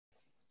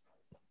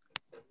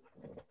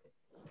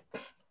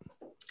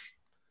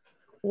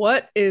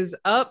What is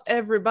up,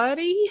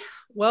 everybody?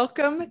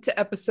 Welcome to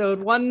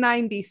episode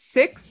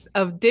 196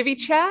 of Divi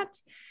Chat.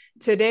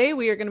 Today,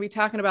 we are going to be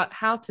talking about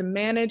how to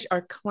manage our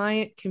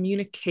client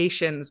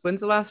communications. When's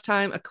the last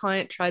time a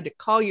client tried to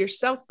call your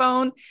cell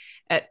phone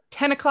at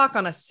 10 o'clock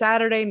on a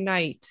Saturday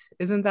night?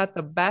 Isn't that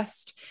the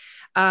best?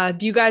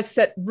 Do you guys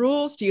set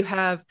rules? Do you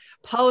have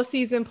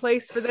policies in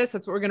place for this?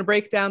 That's what we're going to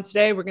break down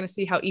today. We're going to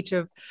see how each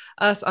of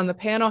us on the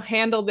panel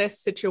handle this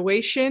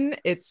situation.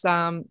 It's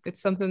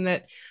something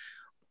that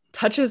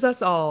touches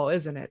us all,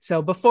 isn't it?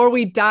 So before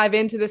we dive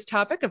into this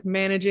topic of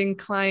managing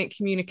client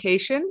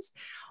communications,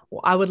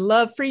 I would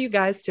love for you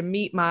guys to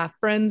meet my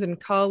friends and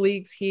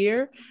colleagues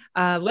here.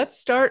 Let's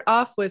start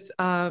off with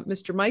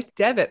Mr. Mike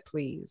Devitt,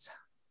 please.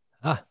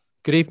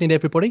 Good evening,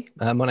 everybody.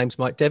 My name's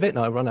Mike Devitt, and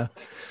I run a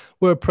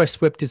WordPress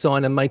web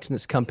design and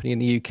maintenance company in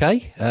the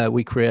UK.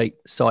 We create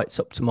sites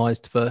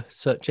optimized for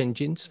search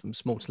engines from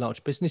small to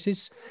large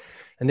businesses.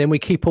 And then we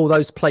keep all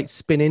those plates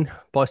spinning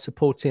by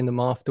supporting them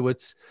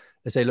afterwards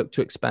as they look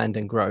to expand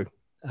and grow.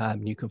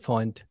 You can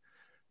find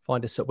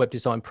us at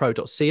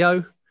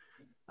webdesignpro.co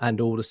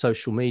and all the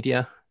social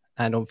media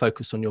and on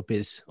Focus on Your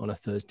Biz on a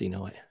Thursday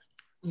night.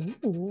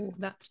 Ooh,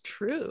 that's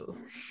true.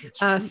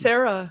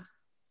 Sarah.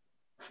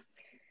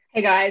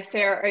 Hey guys,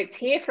 Sarah Oates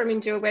here from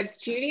Endure Web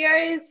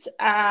Studios.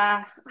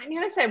 I'm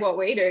going to say what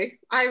we do.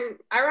 I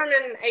run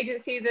an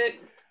agency that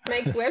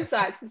makes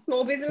websites for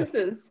small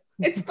businesses.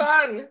 It's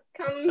fun.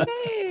 Come with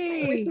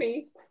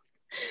me.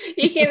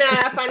 You can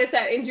find us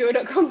at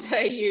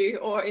endure.com.au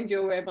or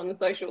Endure Web on the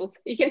socials.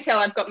 You can tell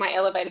I've got my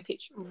elevator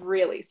pitch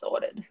really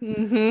sorted.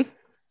 Mm-hmm.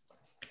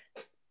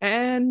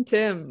 And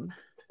Tim.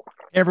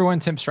 Hey everyone,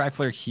 Tim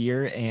Streifler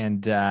here,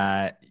 and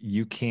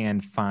you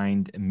can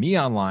find me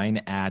online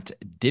at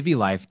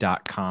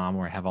divvylife.com,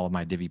 where I have all of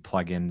my Divi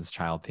plugins,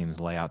 child themes,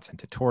 layouts, and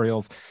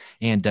tutorials,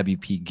 and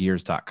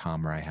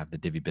wpgears.com, where I have the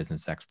Divi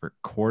Business Expert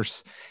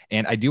course.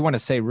 And I do want to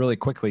say really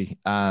quickly,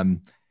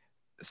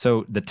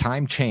 so the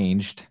time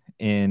changed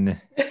in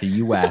the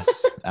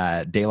US,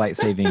 daylight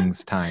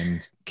savings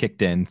time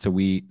kicked in, so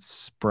we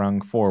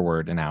sprung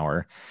forward an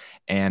hour.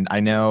 And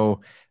I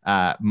know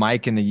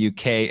Mike in the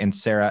UK and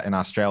Sarah in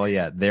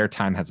Australia, their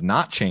time has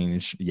not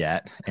changed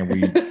yet. And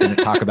we didn't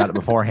talk about it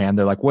beforehand.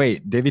 They're like,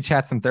 wait, Divi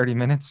Chat's in 30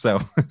 minutes? So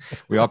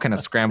we all kind of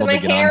scrambled to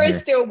get on here. My hair is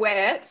still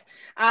wet.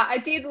 I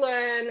did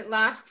learn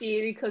last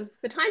year, because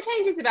the time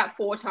changes about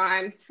 4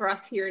 times for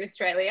us here in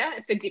Australia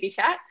for Divi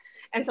Chat.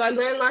 And so I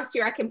learned last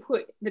year I can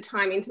put the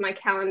time into my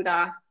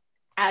calendar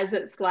as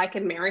it's like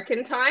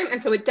American time.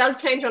 And so it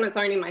does change on its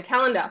own in my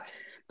calendar.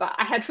 But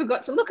I had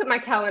forgot to look at my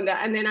calendar,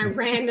 and then I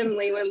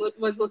randomly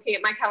was looking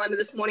at my calendar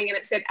this morning and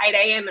it said 8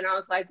 a.m. and I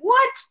was like,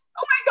 what?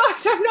 Oh my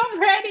gosh, I'm not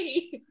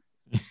ready.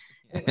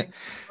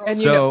 And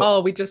so,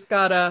 we just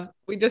got a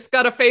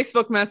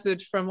Facebook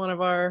message from one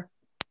of our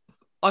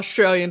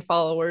Australian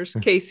followers,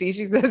 Casey.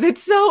 She says,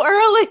 it's so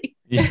early.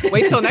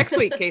 Wait till next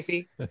week,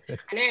 Casey. I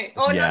know.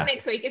 Oh, yeah. Not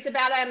next week. It's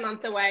about a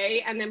month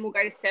away, and then we'll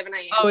go to 7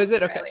 a.m. Oh, is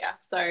it? Australia. Okay.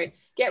 So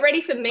get ready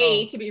for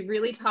me to be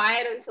really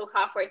tired until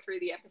halfway through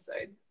the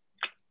episode.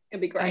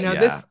 It'd be great. I know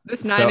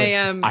this 9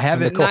 a.m. I have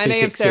 9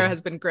 a.m. Sarah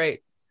has been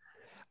great.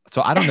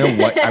 So I don't know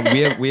what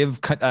we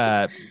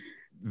have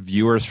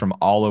viewers from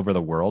all over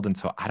the world, and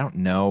so I don't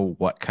know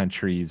what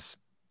countries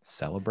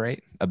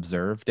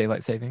observe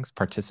daylight savings,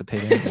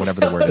 participate in,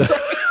 whatever the word is.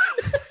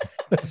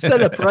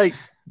 Celebrate.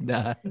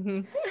 Nah.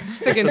 Mm-hmm.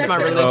 It's against my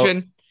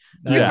religion.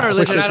 It's against my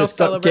religion. I don't just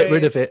celebrate. Get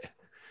rid of it.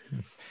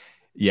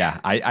 Yeah,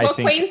 I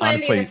think Queensland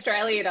honestly, in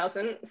Australia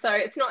doesn't, so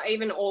it's not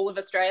even all of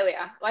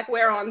Australia. Like,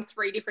 we're on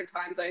 3 different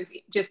time zones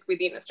just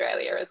within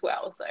Australia as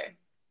well. So,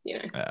 you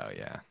know. Oh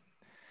yeah.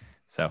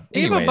 So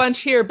we have a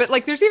bunch here, but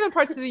like, there's even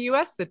parts of the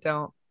U.S. that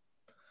don't.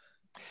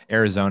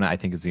 Arizona, I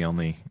think, is the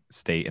only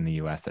state in the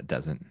U.S. that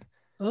doesn't.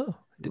 Oh,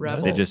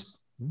 they just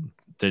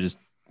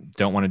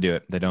don't want to do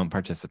it. They don't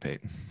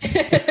participate.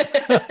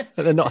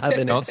 They're not having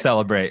it. Don't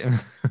celebrate.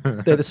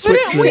 They're the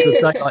Switzerland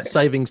of daylight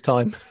savings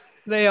time.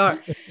 They are.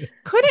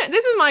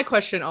 This is my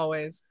question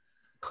always.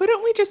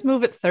 Couldn't we just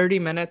move it 30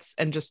 minutes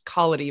and just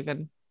call it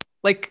even?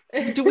 Like,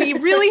 do we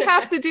really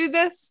have to do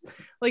this?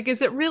 Like,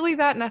 is it really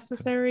that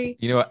necessary?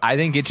 You know what? I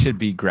think it should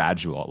be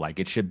gradual. Like,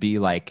 it should be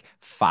like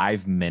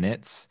 5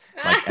 minutes,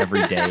 like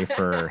every day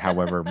for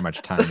however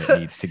much time it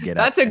needs to get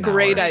That's up. a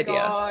great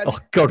idea. Oh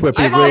God, we're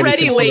I'm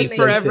already late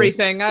for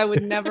everything. I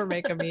would never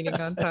make a meeting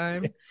on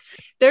time.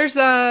 There's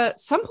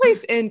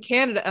someplace in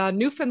Canada,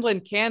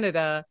 Newfoundland,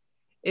 Canada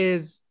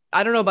is,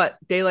 I don't know about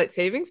daylight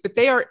savings, but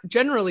they're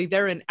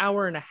an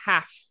hour and a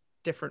half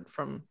different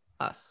from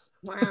us.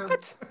 Wow.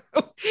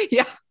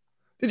 Yeah.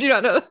 Did you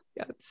not know that?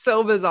 Yeah, it's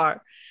so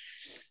bizarre.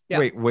 Yeah.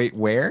 Wait,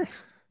 where?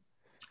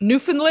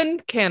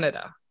 Newfoundland,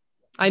 Canada.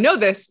 I know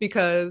this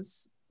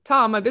because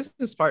Tom, my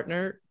business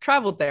partner,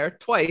 traveled there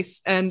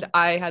twice, and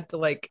I had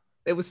to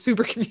it was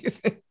super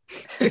confusing.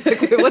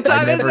 What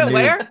time is it?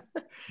 Where?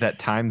 That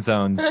time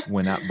zones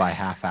went up by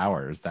half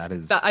hours. That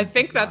is. I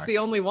think that's the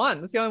only one.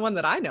 That's the only one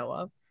that I know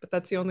of, but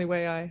that's the only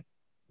way I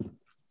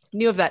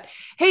knew of that.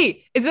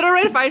 Hey, is it all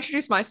right if I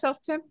introduce myself,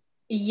 Tim?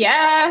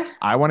 Yeah.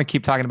 I want to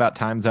keep talking about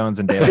time zones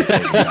and daylight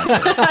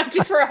savings.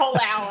 Just for a whole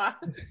hour.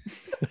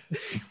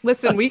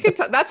 Listen, we could.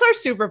 That's our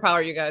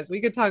superpower, you guys.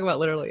 We could talk about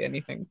literally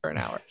anything for an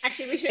hour.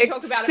 Actually, we should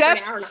talk about it for an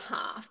hour and a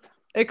half.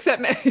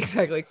 Except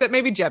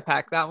maybe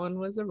Jetpack. That one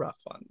was a rough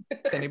one.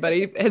 If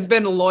anybody has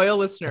been a loyal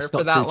listener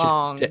for that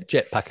long,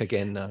 Jetpack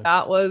again. No,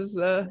 that was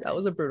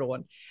a brutal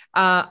one.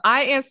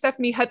 I am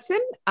Stephanie Hudson.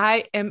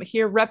 I am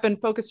here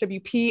repping Focus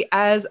WP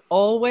as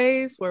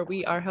always, where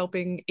we are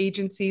helping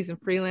agencies and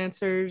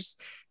freelancers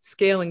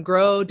scale and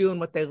grow, doing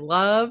what they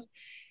love,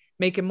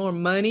 making more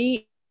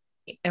money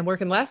and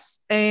working less.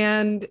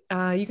 And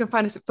you can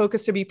find us at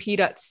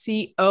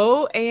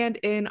focuswp.co and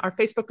in our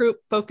Facebook group,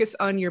 Focus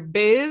on Your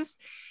Biz.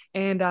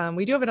 And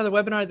we do have another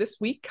webinar this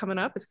week coming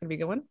up. It's going to be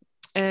going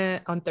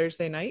on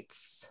Thursday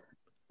nights.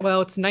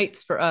 Well, it's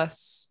nights for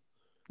us.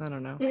 I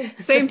don't know.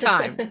 Same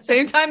time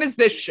as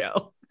this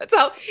show. That's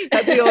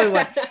the only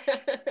one.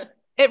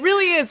 It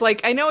really is.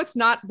 Like, I know it's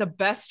not the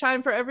best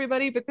time for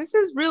everybody, but this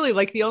is really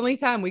like the only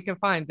time we can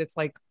find that's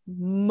like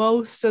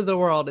most of the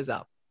world is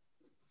up.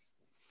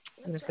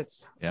 And if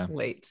it's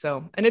late.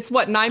 So, and it's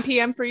what, 9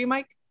 p.m. for you,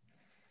 Mike?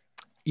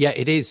 Yeah,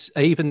 it is.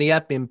 Even the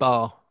admin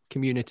bar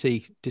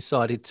community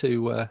decided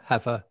to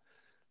have a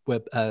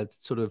web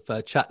sort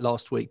of chat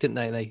last week, didn't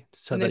they?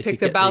 They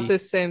picked about the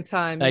same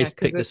time. They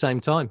picked the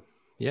same time.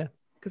 Yeah.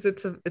 Because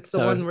it's the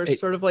one where it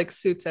sort of like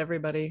suits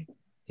everybody.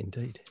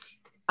 Indeed.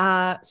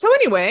 So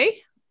anyway,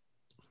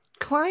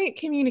 client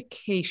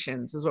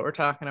communications is what we're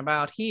talking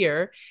about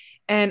here.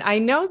 And I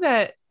know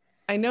that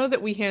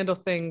we handle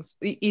things,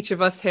 each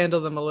of us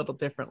handle them a little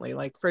differently.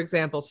 Like, for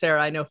example,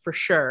 Sarah, I know for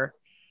sure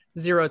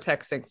zero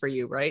texting for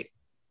you, right?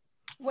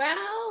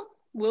 Well,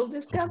 we'll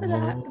discover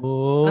that.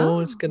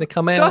 Oh, it's going to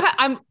come out. Go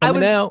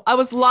ahead. I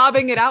was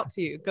lobbing it out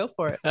to you. Go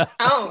for it.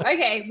 Oh,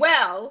 okay.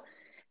 Well,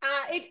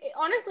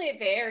 honestly, it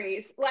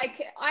varies.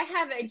 Like, I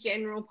have a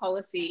general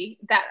policy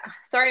that,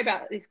 sorry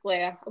about this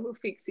glare, I will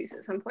fix this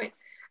at some point.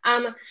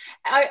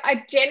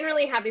 I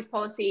generally have this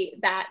policy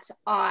that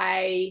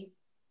I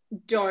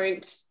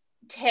don't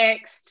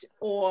text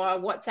or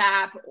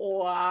WhatsApp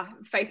or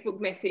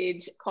Facebook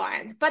message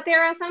clients, but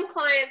there are some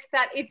clients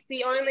that it's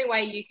the only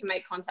way you can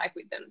make contact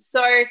with them.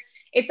 So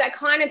it's that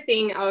kind of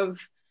thing of,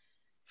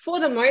 for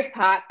the most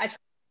part,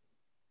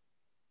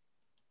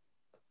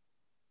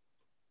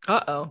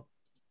 Uh-oh.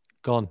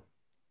 Gone.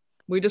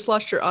 We just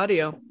lost your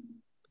audio.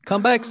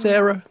 Come back,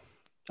 Sarah.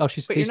 Oh,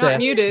 you're not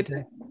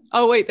muted.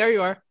 Oh, wait, there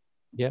you are.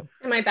 Yeah.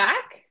 Am I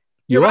back?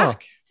 You're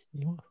back.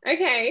 You are.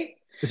 Okay.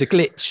 There's a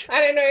glitch.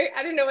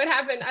 I don't know what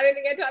happened. I don't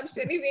think I touched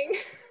anything.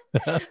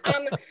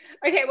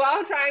 Okay, well,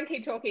 I'll try and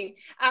keep talking.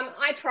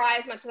 I try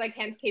as much as I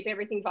can to keep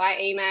everything via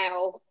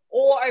email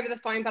or over the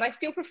phone, but I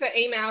still prefer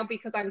email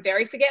because I'm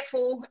very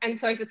forgetful. And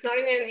so if it's not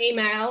in an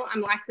email,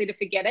 I'm likely to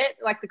forget it.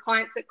 Like the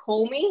clients that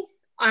call me,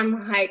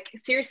 I'm like,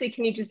 seriously,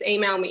 can you just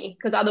email me?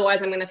 Because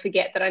otherwise I'm going to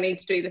forget that I need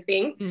to do the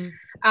thing.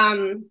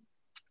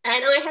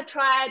 And I have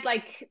tried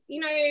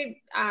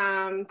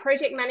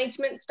project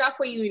management stuff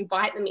where you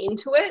invite them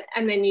into it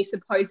and then you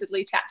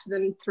supposedly chat to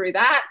them through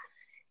that.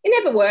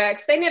 It never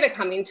works. They never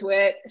come into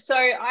it. So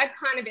I've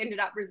kind of ended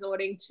up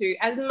resorting to,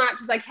 as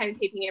much as I can,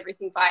 keeping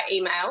everything via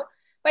email.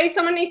 But if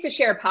someone needs to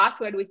share a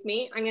password with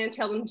me, I'm going to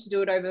tell them to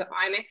do it over the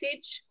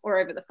iMessage or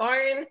over the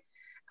phone.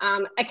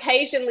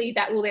 Occasionally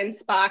that will then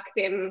spark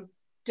them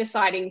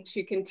deciding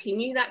to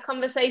continue that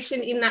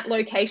conversation in that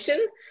location.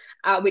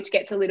 Which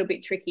gets a little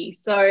bit tricky.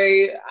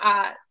 So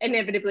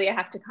inevitably I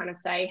have to kind of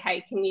say, hey,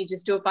 can you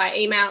just do it by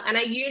email? And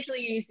I usually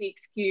use the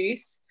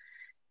excuse,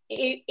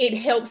 it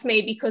helps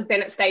me because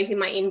then it stays in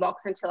my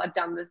inbox until I've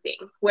done the thing.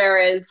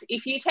 Whereas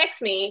if you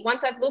text me,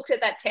 once I've looked at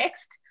that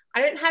text,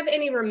 I don't have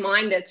any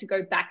reminder to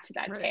go back to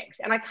that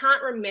text. And I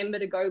can't remember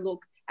to go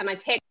look at my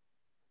text,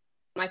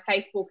 my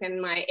Facebook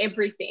and my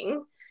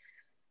everything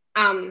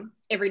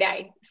every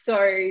day.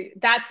 So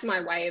that's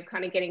my way of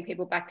kind of getting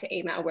people back to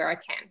email where I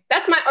can.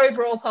 That's my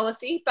overall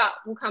policy, but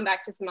we'll come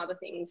back to some other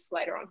things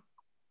later on.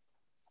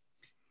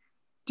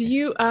 Do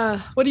you,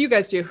 what do you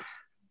guys do?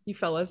 You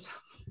fellas,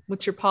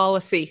 what's your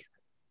policy?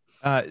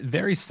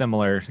 Very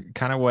similar,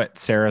 kind of what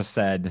Sarah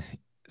said.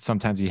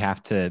 Sometimes you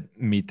have to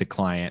meet the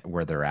client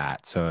where they're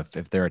at. So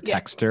if they're a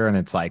texter and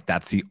it's like,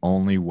 that's the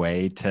only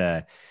way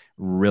to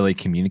really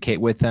communicate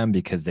with them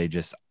because they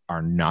just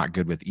are not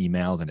good with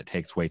emails and it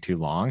takes way too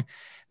long,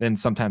 then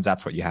sometimes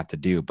that's what you have to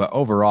do. But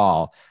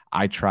overall,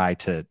 I try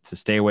to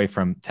stay away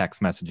from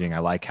text messaging. I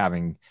like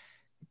having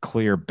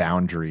clear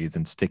boundaries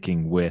and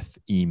sticking with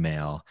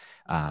email.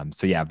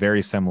 So yeah,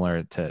 very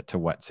similar to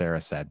what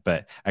Sarah said.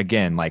 But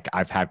again, like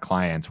I've had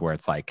clients where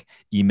it's like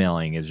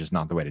emailing is just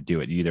not the way to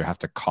do it. You either have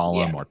to call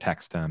them or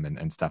text them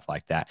and stuff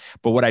like that.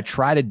 But what I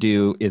try to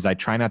do is I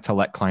try not to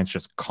let clients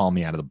just call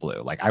me out of the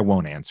blue. Like I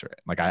won't answer it.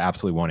 Like I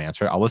absolutely won't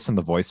answer it. I'll listen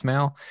to the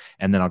voicemail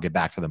and then I'll get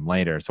back to them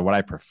later. So what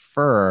I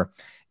prefer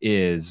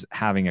is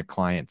having a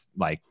client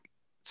like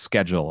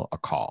schedule a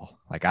call.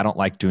 Like I don't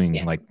like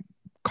doing like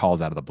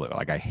calls out of the blue.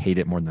 Like I hate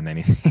it more than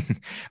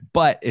anything,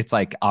 but it's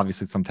like,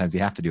 obviously sometimes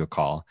you have to do a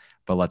call,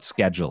 but let's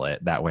schedule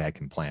it. That way I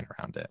can plan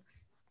around it.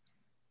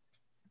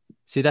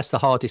 See, that's the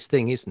hardest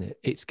thing, isn't it?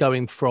 It's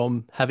going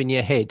from having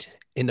your head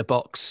in the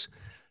box,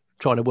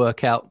 trying to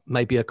work out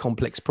maybe a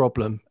complex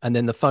problem, and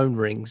then the phone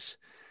rings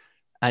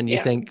and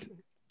you think,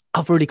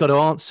 I've really got to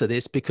answer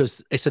this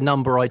because it's a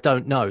number I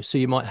don't know. So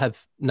you might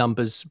have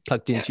numbers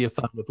plugged into your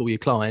phone with all your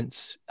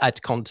clients,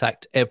 add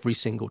contact every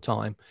single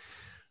time.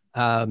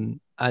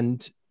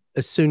 And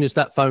as soon as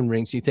that phone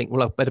rings, you think,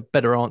 well, I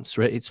better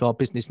answer it. It's our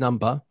business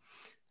number.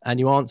 And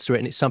you answer it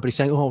and it's somebody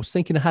saying, oh, I was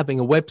thinking of having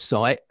a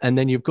website. And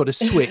then you've got to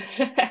switch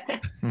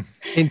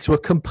into a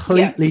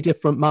completely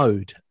different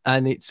mode.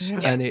 And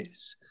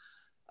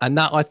and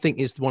that, I think,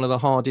 is one of the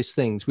hardest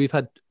things. We've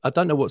had, I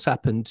don't know what's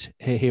happened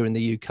here in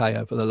the UK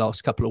over the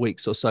last couple of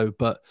weeks or so,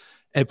 but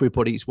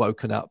everybody's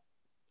woken up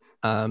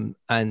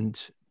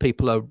and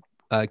people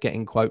are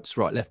getting quotes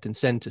right, left and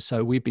center.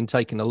 So we've been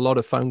taking a lot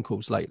of phone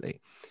calls lately.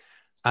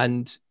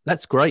 And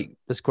that's great.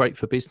 That's great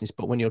for business.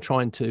 But when you're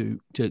trying to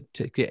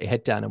get your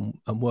head down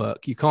and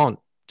work, you can't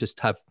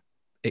just have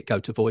it go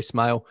to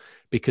voicemail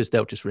because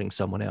they'll just ring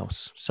someone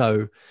else.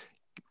 So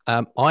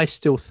I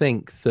still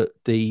think that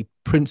the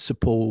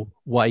principal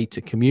way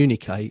to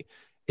communicate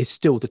is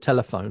still the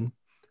telephone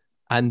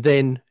and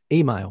then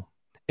email.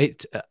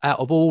 It out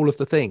of all of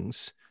the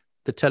things,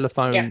 the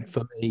telephone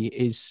for me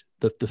is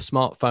the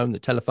smartphone, the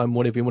telephone,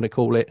 whatever you want to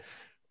call it,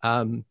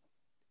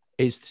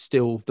 is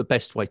still the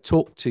best way.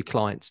 Talk to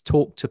clients,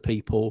 talk to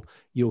people.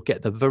 You'll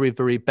get the very,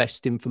 very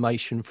best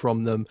information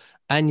from them,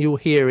 and you'll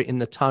hear it in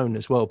the tone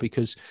as well,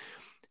 because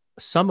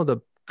some of the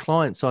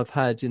clients I've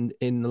had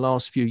in the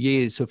last few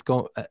years have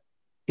got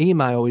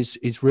email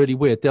is really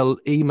weird. They'll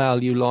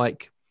email you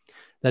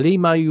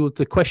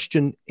the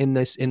question in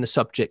the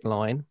subject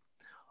line,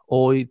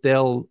 or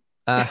they'll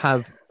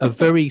have a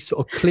very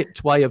sort of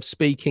clipped way of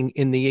speaking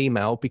in the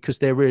email because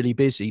they're really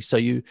busy. So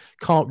you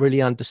can't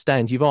really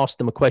understand. You've asked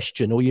them a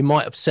question, or you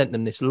might have sent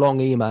them this long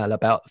email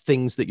about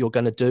things that you're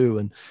going to do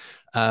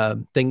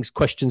and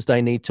questions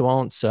they need to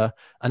answer.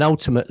 And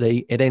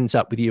ultimately it ends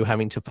up with you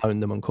having to phone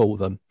them and call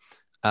them.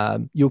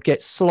 You'll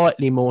get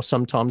slightly more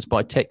sometimes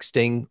by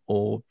texting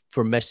or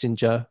from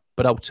Messenger,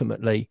 but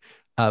ultimately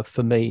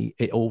for me,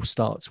 it all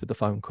starts with the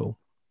phone call.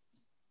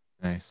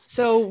 Nice.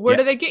 So where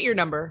do they get your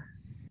number?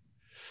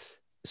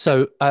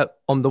 So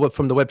from the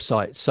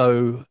website.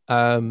 So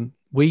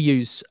we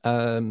use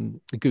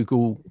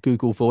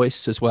Google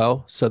Voice as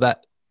well. So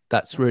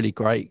that's really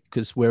great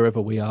because wherever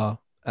we are,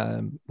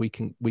 we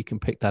can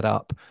pick that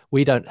up.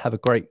 We don't have a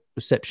great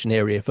reception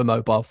area for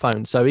mobile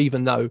phones. So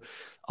even though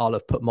I'll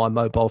have put my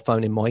mobile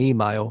phone in my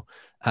email,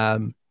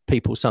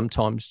 people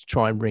sometimes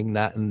try and ring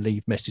that and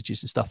leave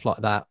messages and stuff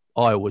like that.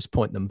 I always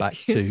point them back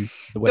to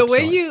the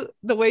website.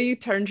 The way you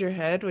turned your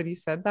head when you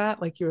said that,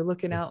 like you were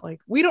looking out,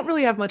 like we don't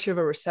really have much of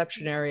a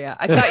reception area.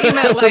 I thought you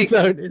meant like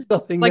it's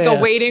nothing like there.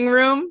 A waiting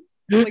room.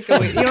 You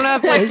don't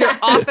have like your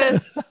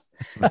office.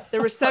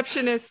 The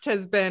receptionist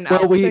has been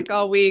out sick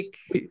all week.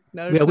 There's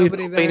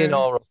nobody there. Been in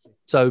our office.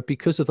 So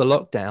because of the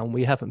lockdown,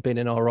 we haven't been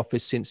in our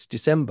office since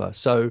December.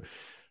 So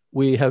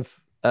we have.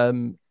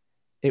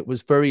 It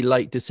was very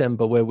late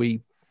December where we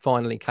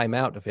finally came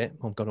out of it.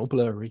 I've gone all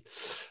blurry,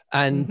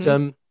 and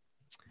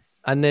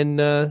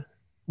then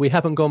we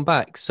haven't gone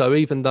back. So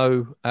even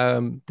though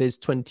there's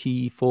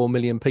 24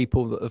 million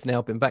people that have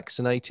now been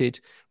vaccinated,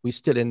 we're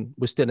still in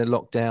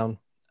lockdown.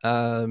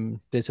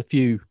 There's a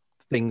few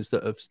things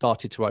that have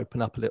started to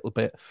open up a little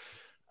bit,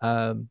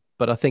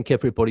 but I think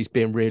everybody's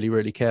being really,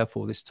 really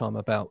careful this time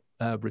about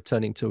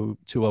returning to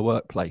a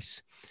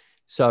workplace.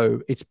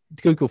 So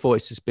Google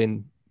Voice has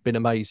been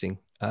amazing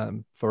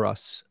for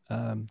us,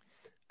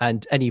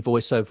 and any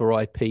voice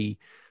over IP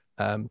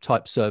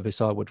type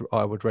service I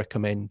would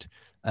recommend,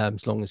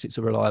 as long as it's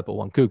a reliable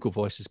one. Google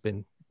Voice has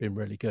been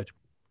really good.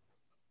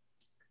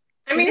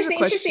 I mean, it's an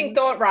interesting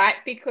thought, right?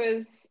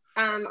 Because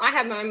I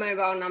have my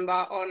mobile number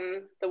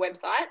on the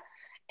website,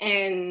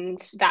 and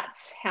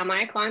that's how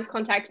my clients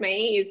contact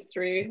me, is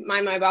through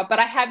my mobile. But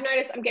I have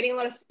noticed I'm getting a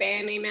lot of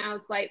spam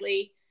emails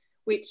lately,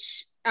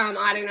 which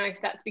I don't know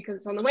if that's because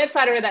it's on the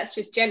website or that's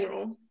just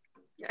general.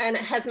 And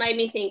it has made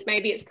me think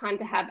maybe it's time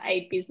to have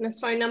a business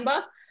phone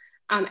number,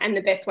 and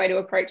the best way to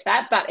approach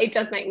that. But it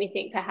does make me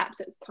think perhaps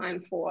it's time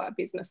for a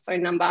business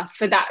phone number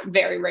for that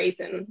very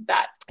reason,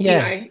 that,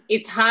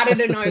 it's harder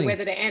to know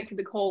whether to answer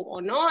the call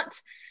or not,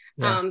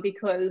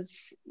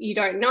 because you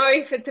don't know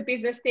if it's a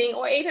business thing.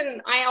 Or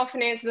even I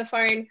often answer the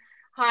phone,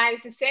 "Hi,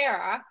 this is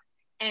Sarah,"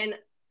 and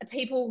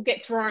people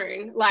get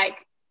thrown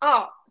like,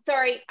 "Oh,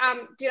 sorry,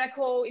 did I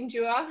call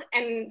Endure?"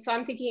 And so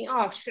I'm thinking,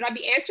 oh, should I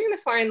be answering the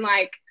phone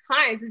like,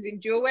 "Hi, this is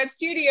Endure Web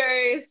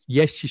Studios"?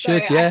 Yes, you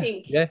should. So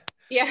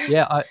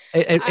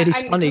It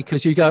is funny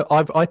because you go,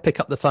 I pick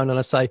up the phone and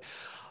I say,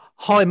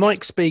 "Hi,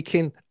 Mike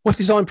speaking. Web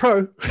Design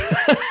Pro,"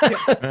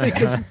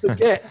 because you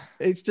forget.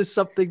 It's just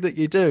something that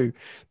you do,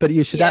 but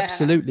you should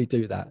absolutely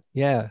do that.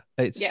 I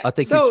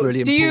think it's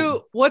really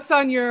important. What's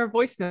on your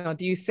voicemail?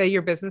 Do you say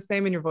your business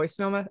name in your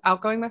voicemail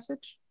outgoing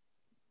message?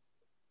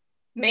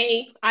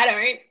 Me, I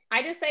don't.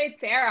 I just say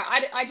it's Sarah.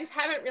 I just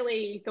haven't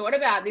really thought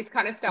about this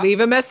kind of stuff. Leave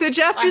a message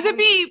after the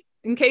beep.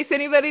 in case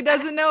anybody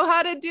doesn't know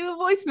how to do a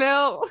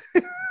voicemail.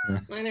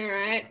 I know,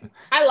 right?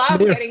 I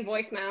love Yeah. getting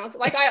voicemails.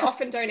 Like, I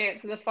often don't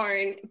answer the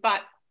phone,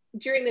 but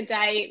during the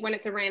day when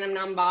it's a random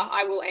number,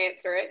 I will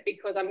answer it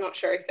because I'm not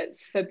sure if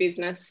it's for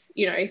business,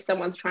 if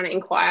someone's trying to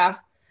inquire.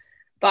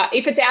 But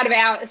if it's out of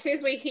hours, as soon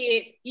as we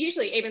hit,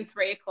 usually even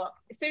 3 o'clock,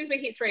 as soon as we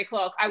hit 3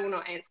 o'clock, I will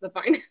not answer the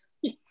phone.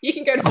 You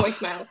can go to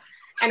voicemail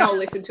and I'll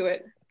listen to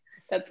it.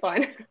 That's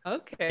fine.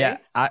 Okay. Yeah,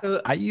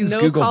 So I use no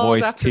Google calls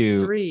Voice after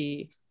too.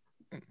 3.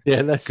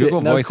 Yeah, that's Google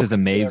it. No Voice is calls,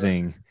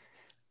 amazing.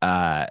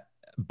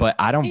 But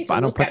I need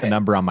don't to look put at the it.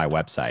 number on my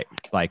website.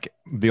 Like,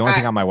 the only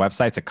thing Right. on my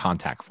website's a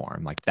contact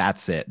form. Like,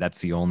 that's it. That's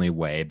the only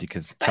way,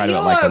 because But try to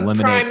you're like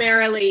eliminate.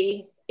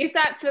 primarily, is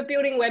that for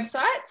building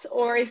websites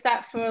or is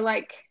that for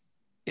like?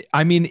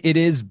 I mean, it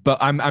is, but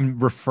I'm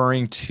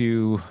referring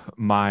to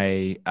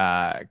my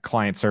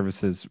client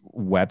services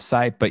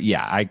website. But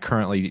yeah, I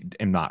currently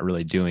am not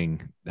really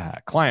doing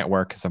client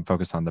work because I'm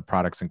focused on the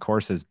products and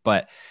courses.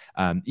 But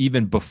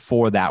even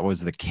before that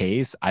was the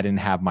case, I didn't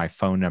have my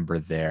phone number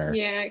there.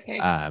 Yeah,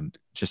 okay.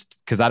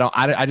 Just because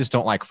I just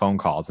don't like phone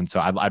calls, and so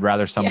I'd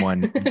rather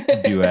someone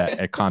do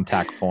a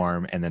contact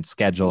form and then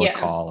schedule a Yeah.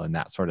 call and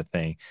that sort of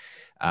thing.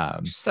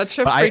 Such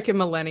a but freaking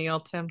millennial,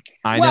 Tim.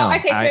 I Well, know.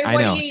 okay, so I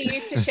what know. do you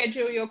use to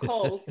schedule your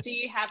calls? Do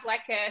you have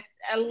like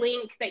a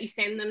link that you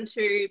send them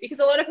to? Because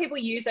a lot of people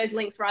use those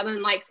links rather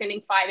than like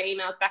sending 5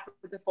 emails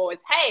backwards and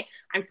forwards. Hey,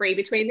 I'm free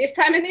between this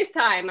time and this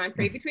time. I'm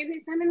free between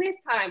this time and this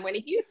time. When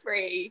are you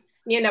free?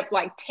 And you end up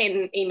like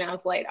 10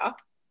 emails later.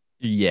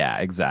 Yeah,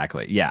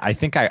 exactly. Yeah, I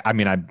think I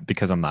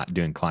because I'm not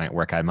doing client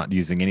work, I'm not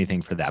using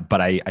anything for that.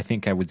 But I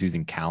think I was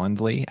using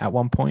Calendly at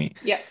one point.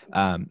 Yep.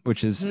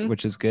 Which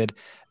is good.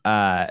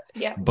 Yeah.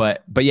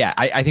 But yeah,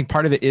 I think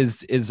part of it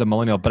is a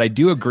millennial. But I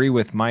do agree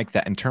with Mike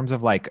that in terms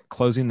of like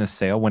closing the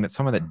sale, when it's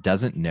someone that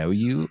doesn't know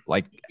you,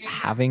 like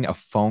having a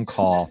phone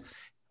call,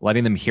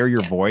 letting them hear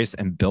your voice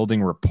and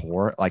building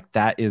rapport, like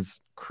that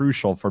is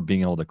crucial for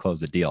being able to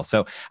close a deal.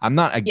 So I'm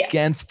not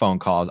against phone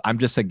calls. I'm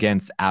just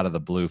against out of the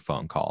blue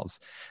phone calls.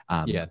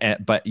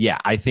 But yeah,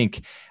 I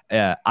think,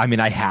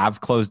 I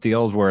have closed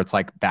deals where it's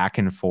like back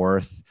and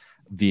forth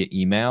via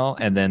email,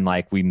 and then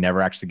like we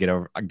never actually get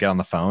on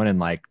the phone, and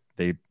like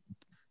they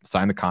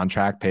sign the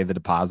contract, pay the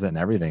deposit and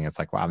everything. It's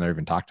like, wow, I've never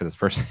even talked to this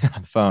person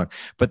on the phone,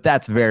 but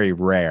that's very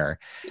rare.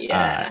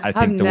 Yeah. I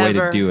think the way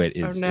to do it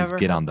I've is never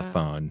get had on the that.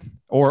 phone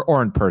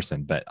or in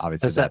person, but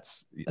obviously Has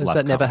less that never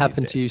common these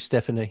happened to days. you,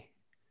 Stephanie?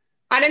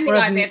 I don't think Or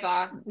I've I've-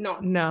 ever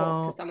not No.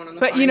 talked to someone on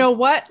the But phone. you know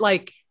what?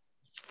 Like,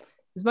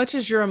 as much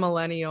as you're a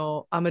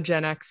millennial, I'm a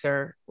Gen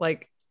Xer.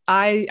 Like,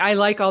 I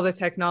like all the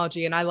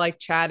technology and I like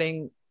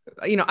chatting.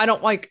 I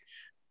don't like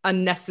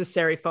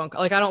unnecessary phone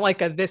call. Like, I don't like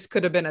this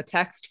could have been a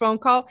text phone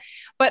call.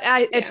 But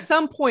at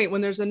some point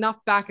when there's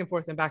enough back and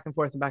forth and back and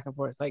forth and back and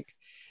forth, like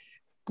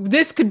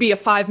this could be a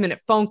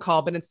 5-minute phone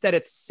call, but instead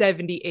it's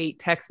 78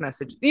 text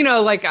messages.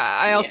 Like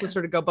I also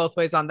sort of go both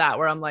ways on that,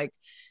 where I'm like,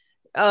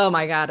 oh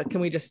my God, can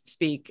we just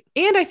speak?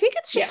 And I think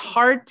it's just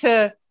hard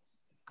to,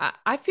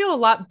 I feel a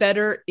lot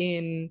better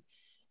in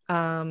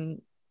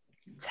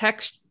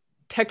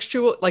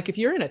textual, like if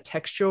you're in a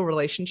textual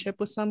relationship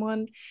with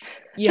someone,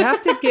 you have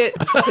to get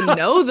to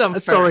know them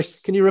first. Sorry,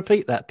 can you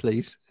repeat that,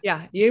 please?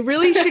 Yeah, you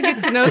really should get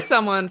to know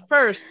someone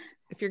first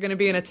if you're going to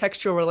be in a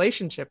textual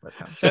relationship with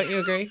them. Don't you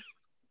agree?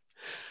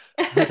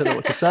 I don't know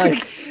what to say. No,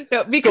 It's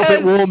got a bit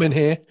because warm in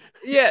here.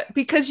 yeah,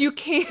 because you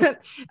can't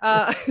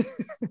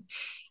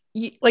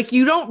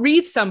you don't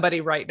read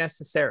somebody right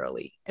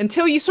necessarily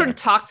until you sort of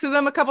talk to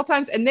them a couple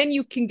times, and then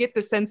you can get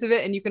the sense of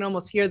it and you can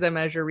almost hear them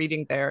as you're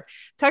reading their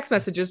text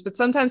messages. But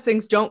sometimes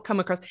things don't come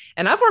across,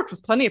 and I've worked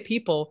with plenty of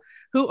people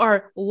who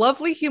are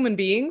lovely human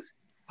beings,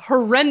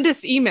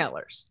 horrendous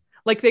emailers.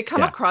 Like they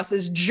come across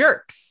as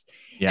jerks.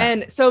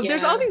 And so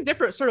there's all these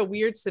different sort of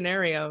weird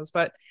scenarios.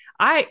 But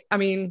I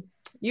mean,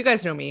 you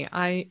guys know me.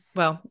 I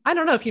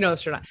don't know if you know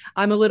this or not.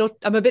 I'm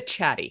a bit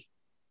chatty.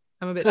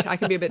 I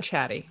can be a bit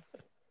chatty.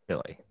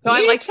 Really? So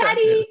I like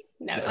chatty.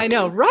 No, I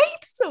know, right?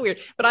 So weird.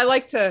 But I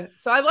like to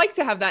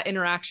have that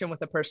interaction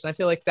with a person. I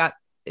feel like that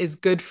is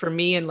good for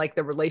me, and like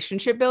the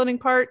relationship building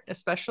part,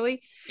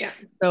 especially. Yeah.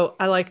 So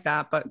I like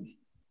that. But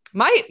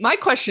my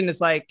question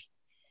is like,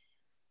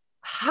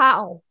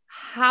 how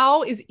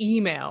is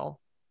email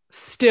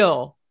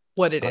still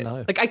what it is?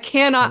 Like I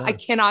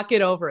cannot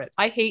get over it.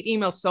 I hate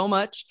email so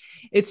much.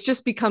 It's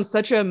just become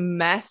such a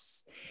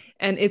mess.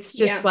 And it's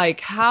just like,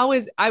 how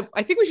is, I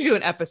think we should do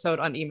an episode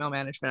on email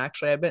management.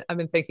 Actually, I've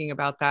been thinking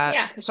about that.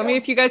 Yeah, Tell me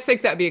if you guys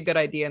think that'd be a good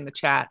idea in the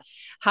chat,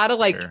 how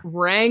to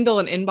wrangle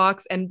an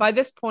inbox. And by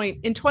this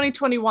point in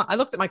 2021, I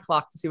looked at my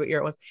clock to see what year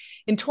it was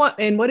in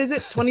what is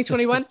it?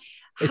 2021.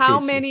 How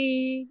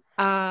many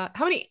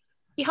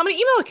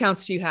email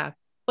accounts do you have?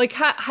 Like,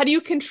 how do you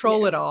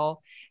control it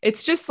all?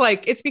 It's just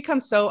like, it's become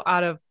so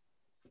out of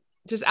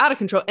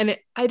control. And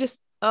it's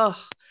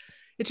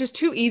just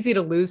too easy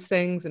to lose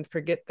things and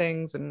forget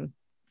things. And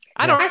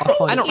I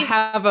don't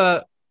have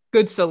a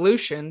good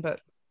solution, but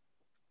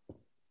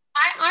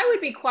I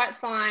would be quite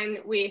fine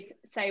with,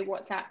 say,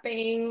 WhatsApp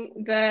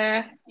being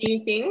the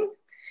new thing,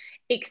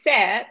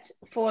 except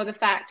for the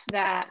fact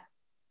that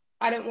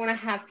I don't want to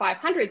have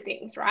 500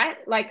 things, right?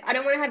 Like I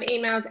don't want to have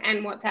emails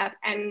and WhatsApp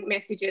and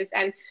messages,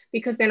 and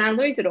because then I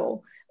lose it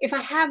all. If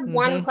I have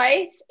one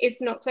place,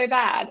 it's not so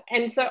bad.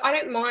 And so I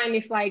don't mind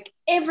if like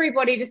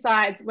everybody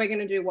decides we're going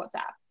to do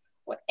WhatsApp,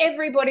 what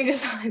everybody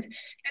decides,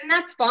 and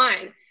that's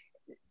fine.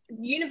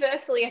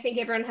 Universally, I think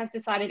everyone has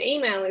decided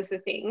email is the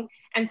thing.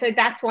 And so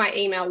that's why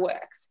email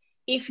works.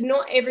 If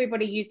not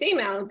everybody used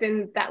email,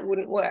 then that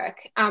wouldn't work.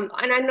 And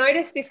I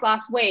noticed this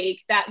last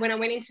week that when I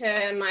went into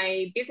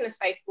my business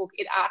Facebook,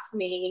 it asked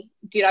me,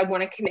 did I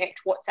want to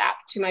connect WhatsApp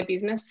to my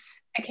business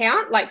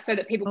account? Like so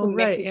that people could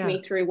message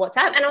me through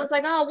WhatsApp. And I was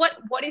like, oh,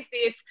 what is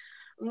this?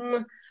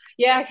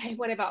 Yeah, okay,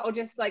 whatever. I'll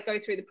just like go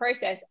through the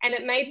process. And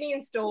it made me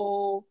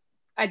install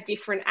a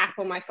different app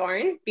on my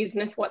phone,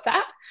 business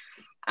WhatsApp.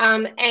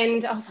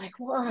 And I was like,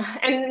 whoa.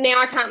 And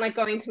now I can't like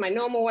go into my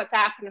normal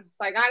WhatsApp. And I was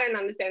like, I don't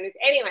understand this.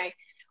 Anyway,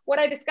 what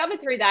I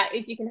discovered through that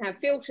is you can have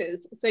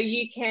filters. So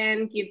you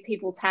can give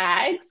people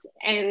tags.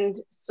 And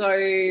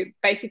so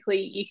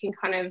basically you can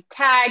kind of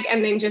tag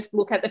and then just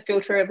look at the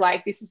filter of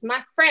like, this is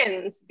my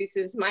friends, this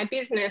is my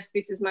business,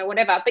 this is my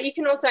whatever. But you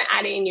can also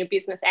add in your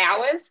business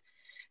hours.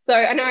 So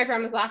I know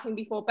everyone was laughing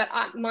before, but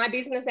my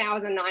business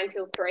hours are 9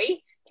 till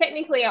 3.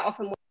 Technically, I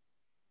often work.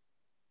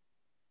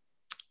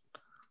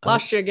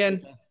 Lost you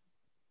again.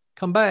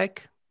 Come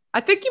back. I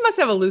think you must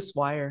have a loose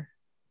wire.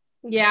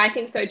 Yeah, I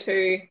think so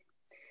too.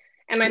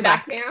 Am I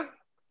back now?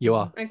 You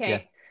are. Okay.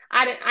 Yeah.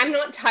 I'm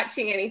not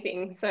touching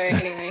anything. So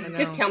anyway,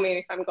 just tell me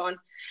if I'm gone.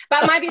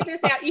 But my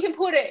business out, you can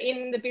put it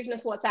in the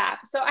business WhatsApp.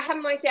 So I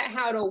haven't worked out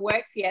how it all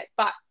works yet,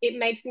 but it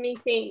makes me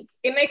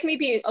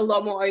be a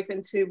lot more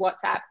open to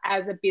WhatsApp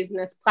as a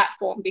business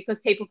platform because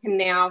people can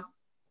now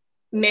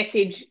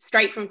message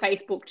straight from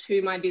Facebook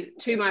to my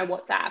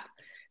WhatsApp.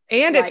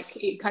 And like,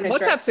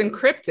 WhatsApp's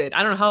encrypted.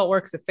 I don't know how it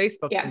works if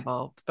Facebook's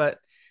involved, but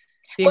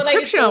the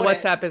encryption on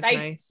WhatsApp is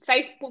nice.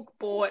 Facebook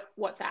bought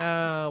WhatsApp.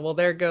 Oh, well,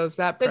 there goes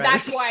that price. So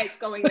price. that's why it's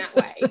going that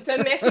way. So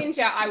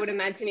Messenger, I would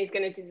imagine, is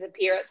going to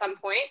disappear at some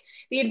point.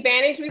 The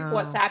advantage with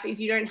WhatsApp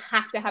is you don't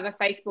have to have a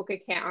Facebook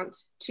account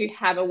to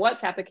have a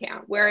WhatsApp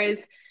account,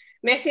 whereas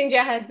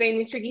Messenger has been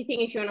this tricky thing.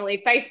 If you want to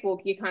leave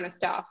Facebook, you're kind of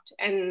stuffed.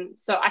 And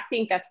so I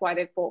think that's why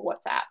they've bought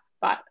WhatsApp.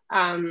 But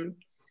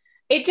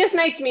it just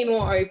makes me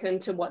more open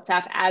to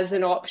WhatsApp as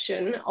an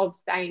option of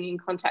staying in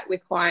contact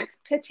with clients,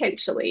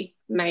 potentially,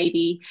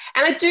 maybe.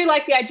 And I do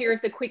like the idea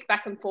of the quick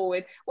back and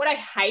forward. What I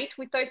hate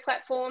with those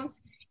platforms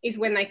is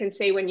when they can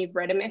see when you've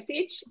read a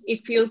message.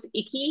 It feels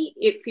icky,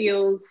 it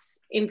feels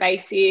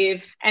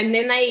invasive, and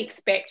then they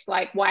expect,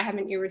 like, why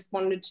haven't you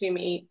responded to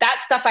me?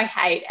 That stuff I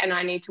hate, and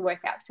I need to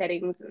work out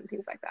settings and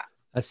things like that.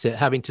 That's it,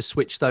 having to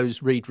switch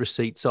those read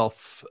receipts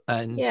off.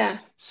 And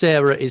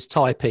Sarah is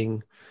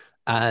typing.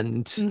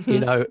 And you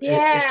know,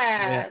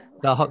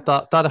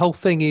 that whole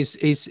thing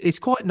is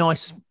quite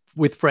nice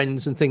with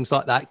friends and things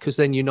like that, because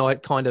then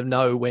kind of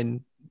know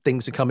when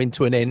things are coming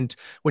to an end.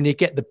 When you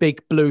get the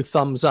big blue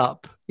thumbs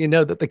up, you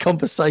know that the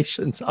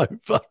conversation's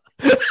over.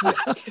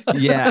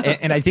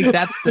 And I think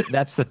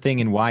that's the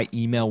thing, and why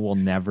email will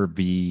never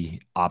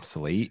be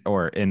obsolete,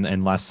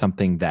 unless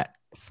something that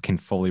can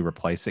fully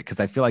replace it,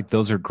 because I feel like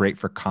those are great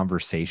for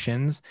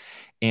conversations.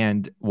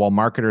 And while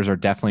marketers are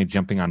definitely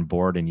jumping on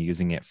board and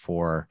using it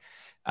for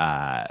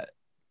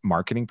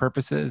marketing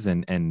purposes,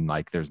 and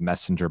like there's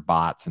messenger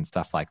bots and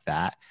stuff like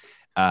that,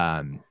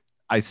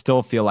 I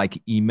still feel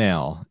like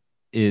email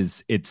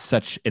it's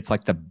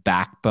like the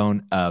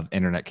backbone of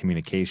internet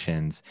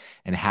communications,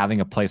 and having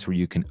a place where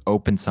you can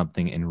open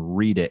something and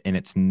read it. And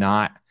it's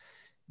not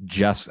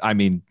just, I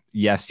mean,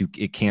 yes,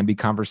 it can be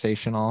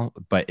conversational,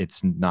 but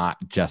it's not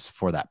just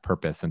for that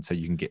purpose. And so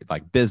you can get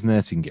like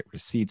business, you can get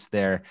receipts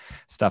there,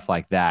 stuff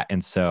like that.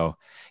 And so,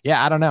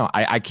 I don't know.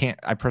 I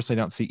personally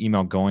don't see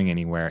email going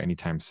anywhere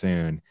anytime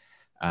soon.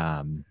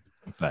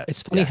 But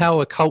it's funny how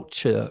a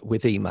culture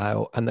with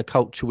email and the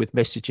culture with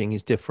messaging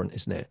is different,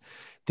 isn't it?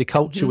 The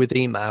culture with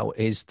email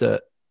is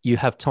that you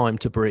have time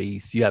to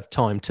breathe. You have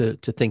time to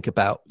think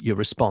about your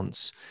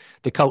response.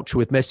 The culture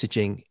with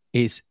messaging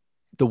is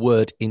the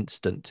word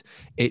instant.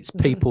 It's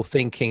people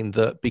thinking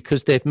that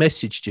because they've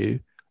messaged you,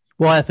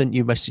 why haven't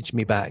you messaged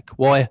me back?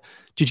 Why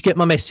did you get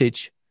my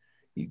message?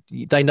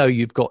 They know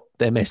you've got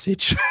their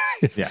message.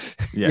 You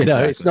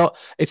know, exactly.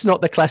 It's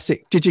not the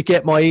classic, did you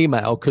get my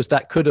email? Because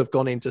that could have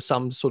gone into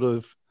some sort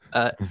of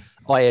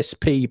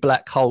ISP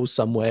black hole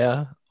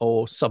somewhere,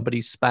 or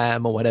somebody's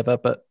spam or whatever,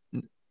 but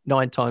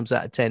 9 times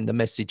out of 10 the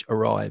message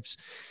arrives.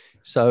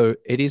 So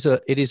it is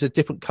a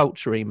different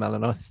culture, email,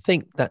 and I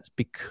think that's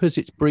because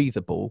it's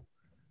breathable.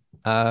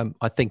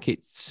 I think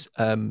it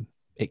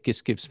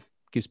just gives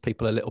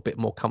people a little bit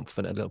more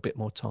comfort, a little bit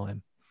more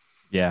time.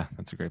 Yeah,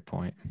 that's a great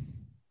point.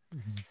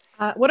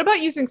 What about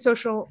using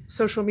social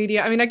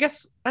media? I mean, I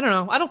guess, I don't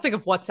know. I don't think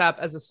of WhatsApp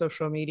as a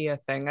social media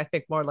thing. I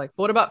think more like,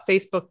 what about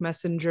Facebook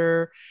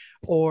Messenger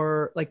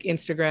or like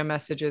Instagram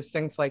messages,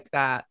 things like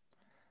that?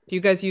 Do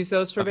you guys use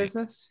those for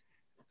business?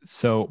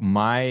 So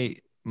my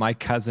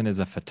cousin is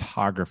a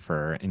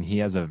photographer, and he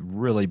has a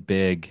really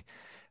big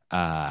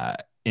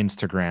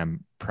Instagram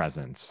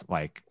presence,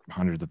 like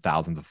hundreds of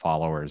thousands of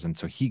followers. And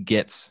so he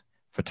gets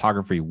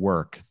photography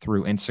work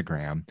through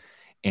Instagram.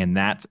 And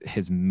that's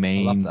his I love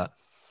main that.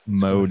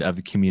 mode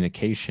of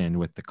communication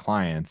with the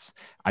clients.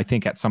 I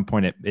think at some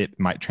point it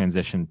might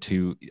transition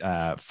to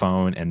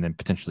phone and then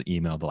potentially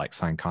email to like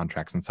sign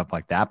contracts and stuff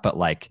like that. But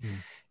like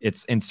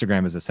it's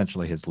Instagram is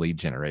essentially his lead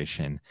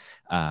generation.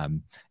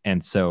 And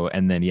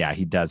then, yeah,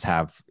 he does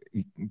have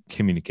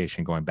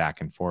communication going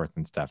back and forth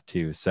and stuff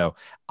too. So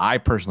I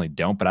personally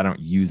don't, but I don't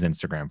use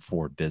Instagram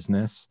for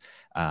business.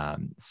 But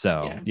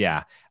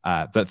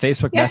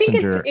Facebook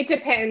Messenger. It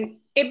depends.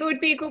 It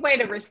would be a good way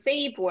to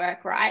receive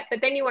work, right?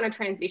 But then you want to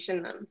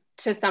transition them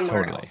to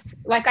somewhere else.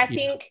 Like I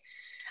think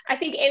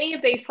any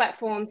of these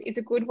platforms is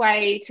a good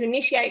way to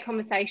initiate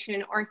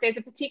conversation, or if there's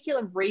a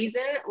particular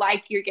reason,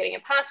 like you're getting a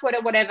password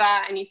or whatever,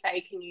 and you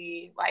say, can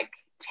you like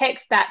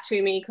text that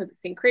to me because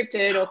it's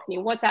encrypted, or can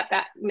you WhatsApp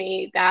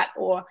that,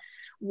 or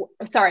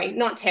sorry,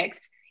 not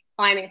text,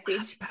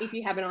 iMessage. If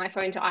you have an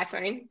iPhone to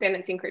iPhone, then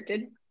it's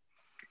encrypted.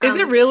 Is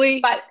it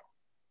really? But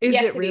is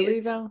yes, it really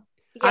is. though?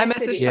 Yes,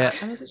 iMessage. Yeah,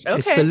 iMessage? Okay.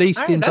 It's the least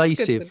All right, that's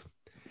good invasive.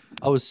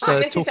 I was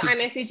iMessage talking. to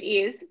iMessage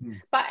is,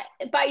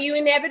 but you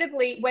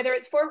inevitably, whether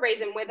it's for a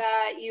reason, whether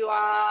you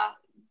are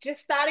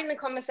just starting the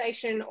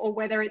conversation or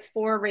whether it's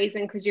for a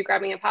reason because you're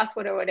grabbing a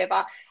password or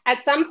whatever,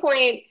 at some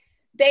point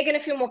they're going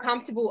to feel more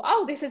comfortable.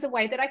 Oh, this is a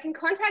way that I can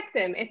contact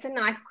them. It's a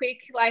nice, quick,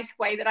 like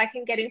way that I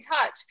can get in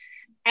touch.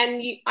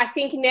 And I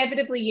think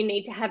inevitably you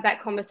need to have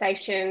that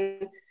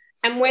conversation.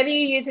 And whether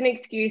you use an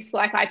excuse,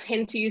 like I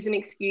tend to use an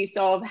excuse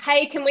of,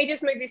 hey, can we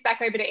just move this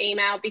back over to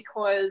email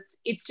because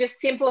it's just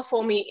simpler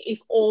for me if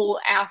all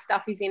our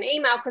stuff is in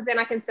email, because then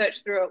I can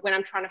search through it when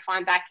I'm trying to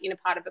find back in a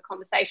part of the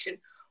conversation.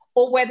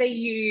 Or whether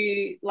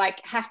you like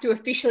have to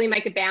officially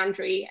make a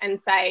boundary and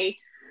say,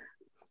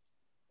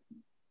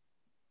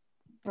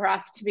 for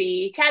us to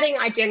be chatting,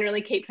 I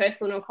generally keep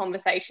personal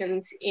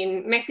conversations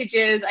in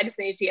messages. I just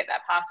need to get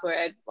that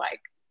password,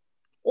 like,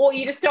 or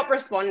you just stop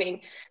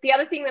responding. The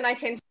other thing that I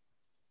tend to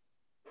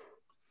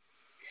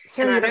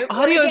Sarah, your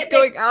audio is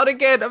going out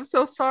again. I'm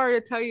so sorry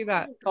to tell you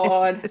that.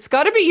 God. It's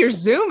got to be your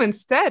Zoom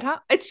instead, huh?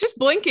 It's just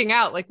blinking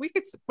out. Like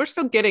we're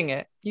still getting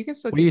it. You can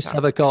still. We used to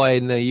have a guy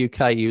in the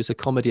UK. He was a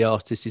comedy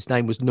artist. His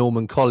name was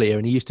Norman Collier,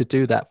 and he used to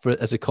do that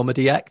as a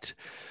comedy act.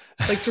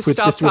 Like just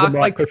stop talking.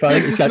 Like just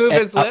move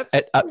his lips.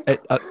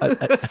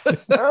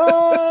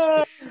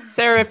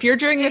 Sarah, if you're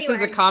doing this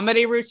as a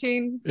comedy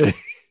routine,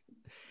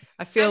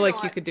 I feel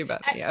like you could do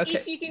better. Yeah, okay.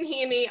 If you can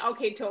hear me, I'll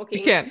keep talking.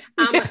 You can.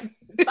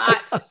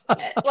 But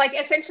like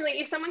essentially,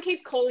 if someone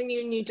keeps calling you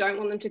and you don't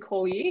want them to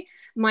call you,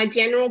 my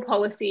general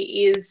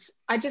policy is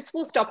I just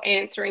will stop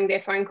answering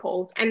their phone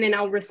calls and then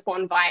I'll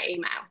respond via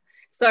email.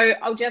 So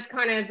I'll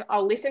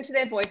listen to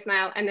their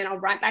voicemail and then I'll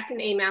write back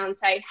an email and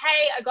say,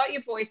 hey, I got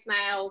your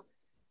voicemail,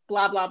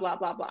 blah, blah, blah,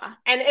 blah, blah.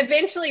 And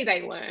eventually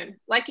they learn.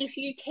 Like if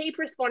you keep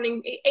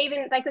responding,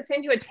 even they could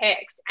send you a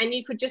text and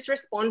you could just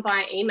respond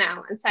via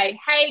email and say,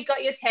 hey,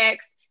 got your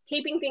text,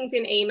 keeping things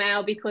in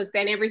email because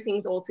then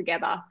everything's all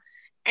together.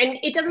 And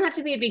it doesn't have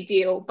to be a big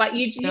deal, but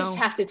you just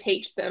have to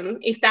teach them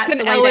if that's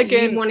the way that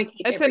you want to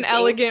keep it. It's an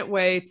elegant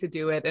way to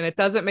do it. And it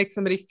doesn't make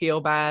somebody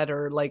feel bad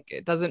or like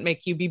it doesn't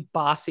make you be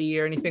bossy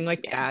or anything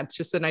like that. It's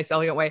just a nice,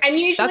 elegant way. And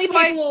usually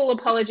people will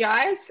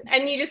apologize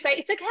and you just say,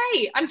 it's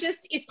okay.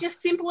 It's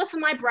just simpler for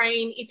my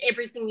brain if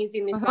everything is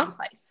in this one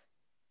place.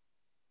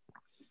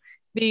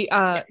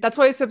 That's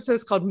why this episode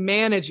is called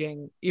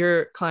Managing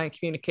Your Client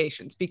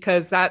Communications,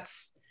 because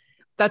that's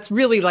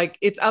really like,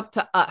 it's up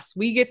to us.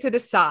 We get to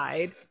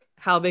decide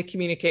how they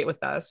communicate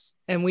with us,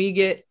 and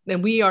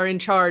we are in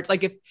charge.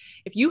 Like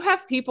if you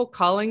have people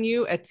calling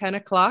you at 10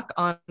 o'clock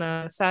on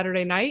a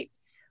Saturday night,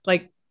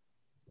 like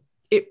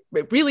it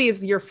really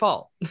is your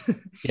fault.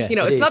 Yeah,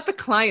 it's not the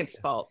client's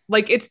fault.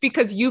 Like it's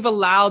because you've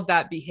allowed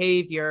that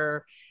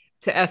behavior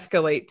to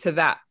escalate to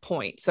that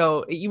point.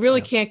 So you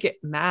really can't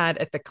get mad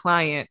at the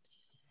client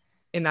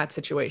in that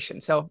situation.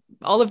 So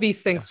all of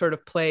these things sort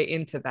of play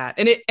into that.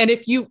 And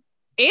if you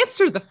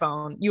answer the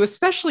phone, you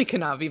especially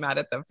cannot be mad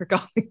at them for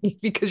calling you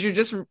because you're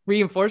just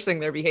reinforcing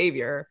their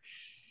behavior.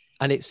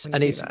 And it's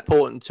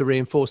important to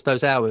reinforce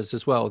those hours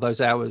as well, those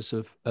hours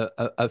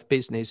of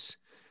business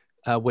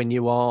when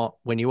you are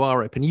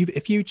open.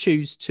 If you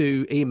choose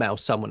to email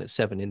someone at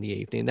 7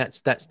 p.m,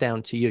 that's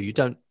down to you. You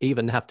don't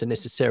even have to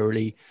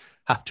necessarily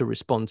have to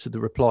respond to the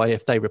reply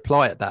if they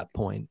reply at that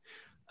point.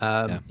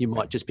 You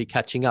might just be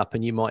catching up,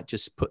 and you might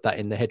just put that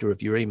in the header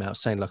of your email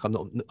saying, like, I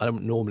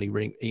don't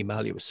normally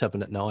email you at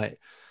 7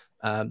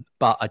 p.m,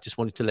 but I just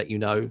wanted to let you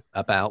know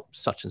about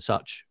such and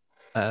such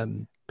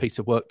piece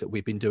of work that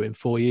we've been doing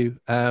for you.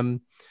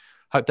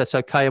 Hope that's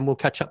okay, and we'll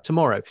catch up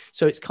tomorrow.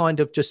 So it's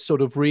kind of just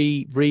sort of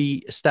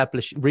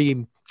reestablishing,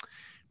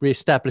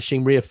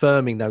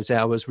 reaffirming those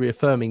hours,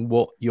 reaffirming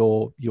what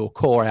your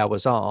core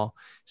hours are,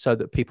 so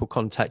that people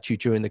contact you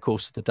during the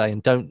course of the day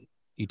and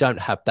you don't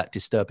have that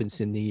disturbance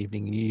in the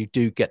evening, and you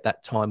do get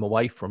that time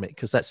away from it,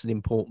 because that's an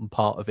important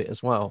part of it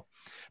as well.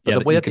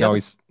 But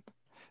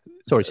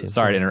sorry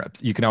to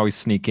interrupt. You can always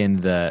sneak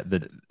in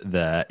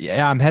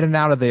I'm heading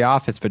out of the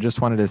office, but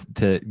just wanted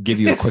to give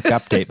you a quick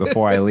update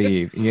before I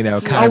leave. You're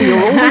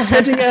always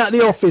heading out of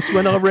the office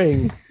when I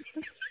ring.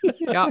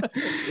 Yeah.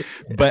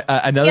 But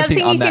another The other thing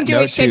thing on you that can do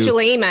note is schedule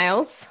too,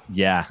 emails.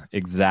 yeah,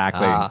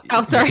 exactly.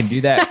 Oh, sorry. You can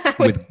do that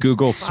with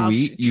Google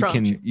Suite. she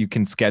trumped you. You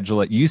can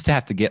schedule it. You used to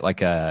have to get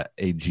like a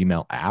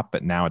Gmail app,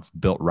 but now it's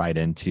built right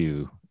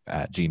into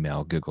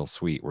Gmail, Google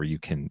Suite, where you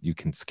can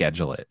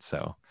schedule it.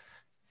 So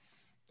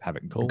have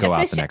it Cool. go So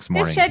out the next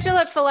morning. Just schedule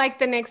it for like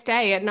the next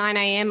day at 9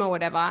 a.m. or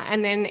whatever.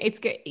 And then it's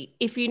good.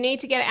 If you need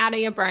to get it out of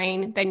your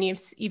brain, then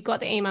you've got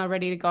the email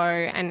ready to go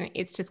and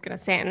it's just going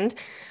to send,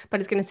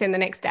 but it's going to send the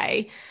next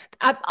day.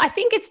 I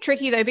think it's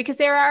tricky though, because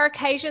there are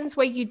occasions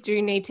where you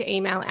do need to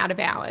email out of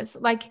hours.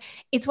 Like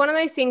it's one of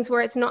those things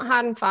where it's not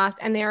hard and fast.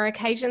 And there are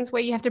occasions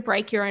where you have to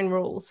break your own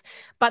rules.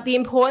 But the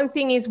important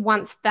thing is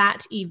once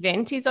that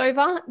event is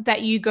over,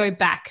 that you go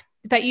back,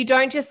 that you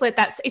don't just let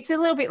that, it's a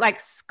little bit like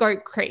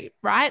scope creep,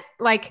 right?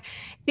 Like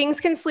things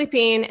can slip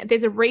in,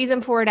 there's a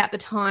reason for it at the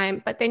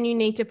time, but then you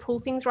need to pull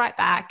things right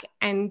back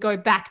and go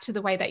back to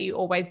the way that you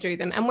always do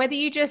them. And whether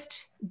you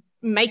just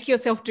make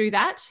yourself do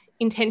that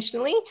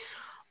intentionally,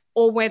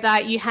 or whether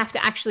you have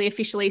to actually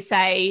officially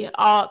say,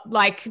 oh,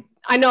 like,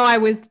 I know I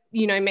was,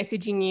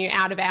 messaging you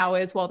out of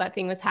hours while that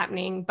thing was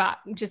happening, but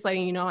just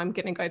letting you know I'm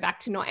going to go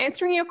back to not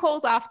answering your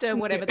calls after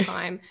whatever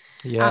time.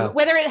 Yeah.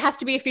 Whether it has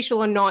to be official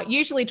or not,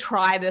 usually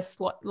try the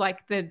slot,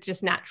 like the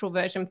just natural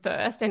version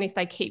first. And if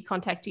they keep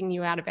contacting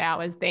you out of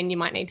hours, then you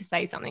might need to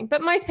say something.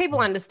 But most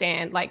people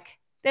understand, like,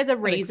 there's a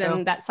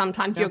reason that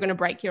sometimes you're going to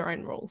break your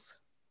own rules.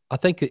 I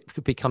think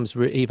it becomes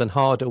even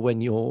harder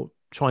when you're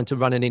trying to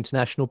run an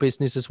international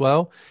business as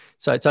well.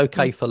 So it's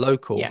okay for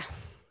local. Yeah.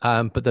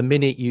 But the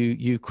minute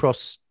you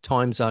cross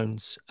time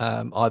zones,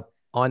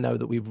 I know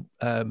that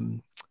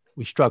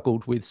we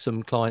struggled with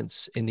some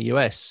clients in the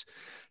US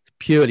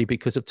purely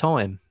because of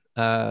time.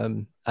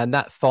 And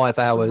that 5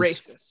 hours.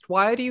 Racist.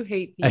 Why do you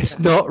hate the It's US?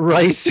 not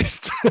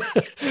racist.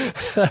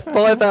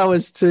 5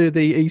 hours to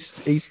the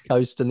east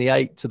coast and the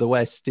 8 to the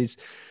west is,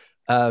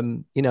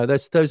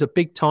 those are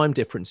big time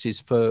differences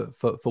for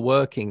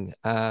working.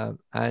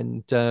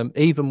 And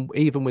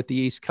even with the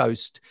East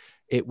Coast,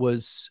 it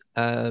was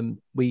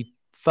we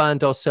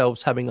found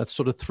ourselves having a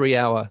sort of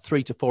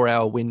 3 to 4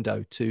 hour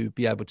window to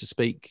be able to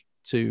speak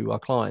to our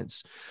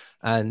clients,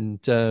 and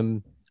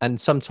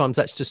sometimes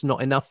that's just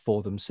not enough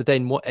for them. So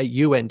then what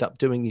you end up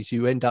doing is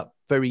you end up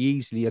very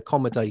easily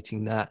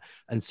accommodating that,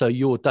 and so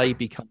your day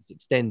becomes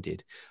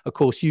extended. Of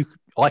course,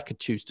 I could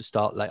choose to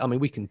start late. I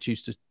mean, we can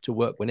choose to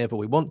work whenever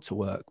we want to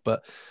work,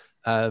 but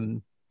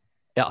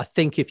I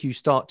think if you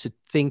start to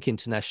think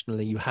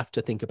internationally, you have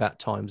to think about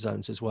time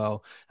zones as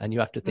well, and you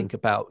have to think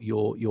about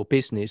your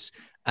business,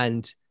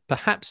 and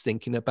perhaps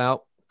thinking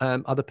about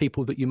other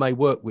people that you may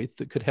work with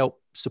that could help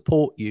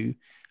support you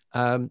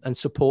and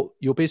support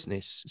your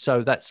business.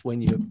 So that's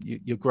when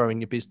you're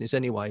growing your business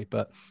anyway.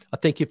 But I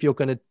think if you're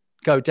going to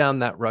go down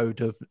that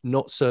road of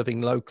not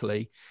serving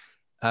locally,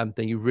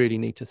 then you really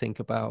need to think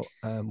about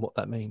what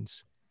that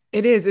means.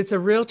 It is. It's a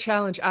real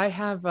challenge. I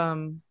have,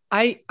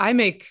 I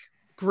make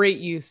great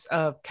use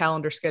of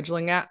calendar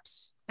scheduling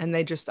apps, and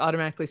they just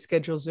automatically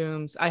schedule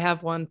Zooms. I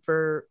have one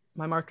for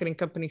my marketing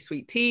company,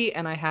 Sweet Tea,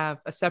 and I have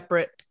a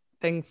separate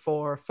thing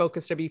for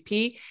Focus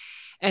WP.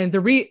 And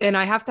and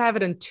I have to have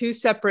it in 2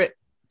 separate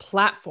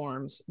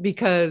platforms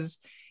because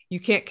you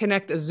can't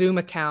connect a Zoom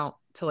account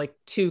to like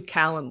 2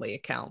 Calendly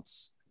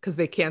accounts because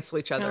they cancel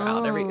each other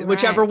out.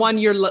 Whichever one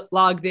you're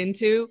logged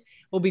into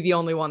will be the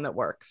only one that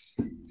works.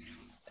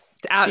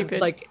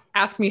 Like,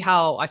 ask me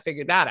how I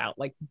figured that out.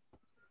 Like,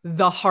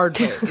 the hard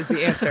way is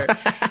the answer.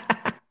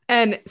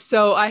 And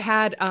so I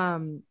had,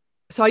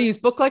 so I use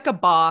Book Like a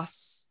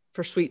Boss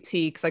for Sweet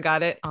Tea because I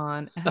got it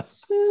on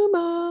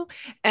Sumo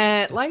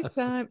and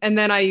Lifetime. And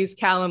then I use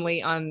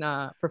Calendly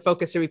on for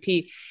Focus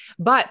WP.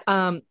 But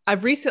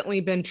I've recently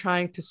been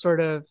trying to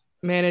sort of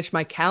manage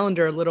my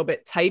calendar a little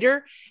bit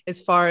tighter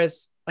as far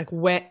as like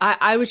when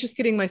I was just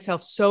getting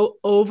myself so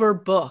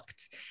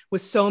overbooked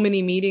with so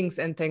many meetings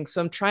and things.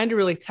 So I'm trying to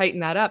really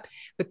tighten that up.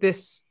 But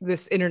this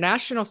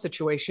international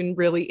situation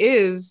really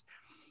is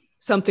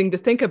something to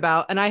think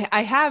about. And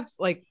I have,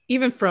 like,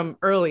 even from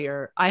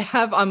earlier, I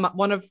have on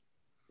one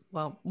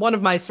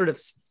of my sort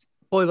of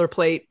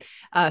boilerplate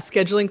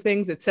scheduling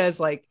things. It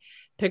says, like,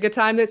 pick a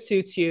time that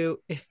suits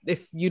you.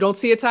 If you don't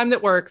see a time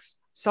that works,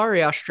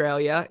 sorry,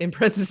 Australia, in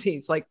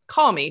parentheses, like,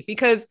 call me,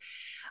 because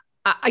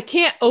I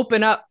can't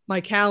open up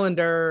my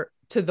calendar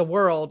to the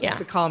world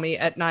to call me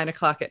at 9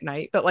 o'clock at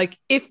night. But like,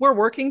 if we're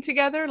working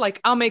together, like,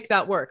 I'll make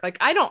that work. Like,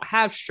 I don't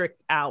have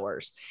strict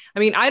hours. I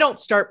mean, I don't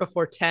start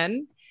before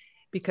 10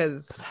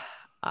 because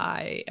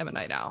I am a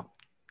night owl.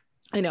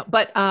 I know.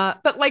 But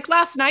like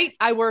last night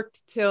I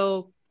worked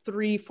till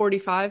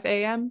 3:45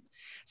 a.m.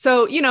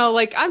 So,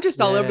 like, I'm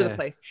just all over the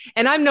place,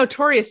 and I'm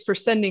notorious for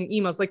sending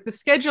emails. Like, the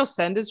schedule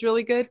send is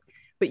really good,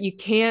 but you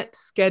can't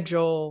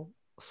schedule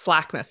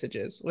Slack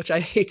messages, which I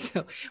hate.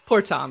 So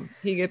poor Tom,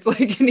 he gets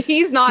like, and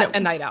he's not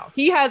a night owl.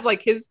 He has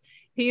like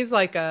he's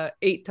like a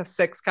 8 to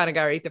 6 kind of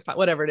guy, or 8 to 5,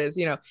 whatever it is,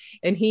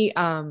 and he,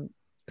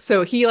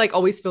 so he like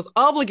always feels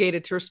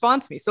obligated to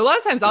respond to me. So a lot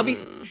of times I'll be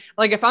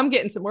like, if I'm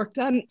getting some work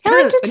done, tell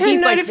him to and turn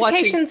he's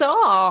notifications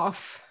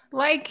off.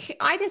 Like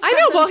I just I have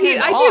know. them Well,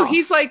 turned I do. off.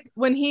 He's like,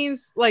 when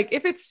he's like,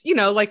 if it's, you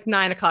know, like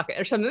 9 o'clock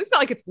or something, it's not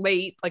like it's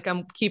late, like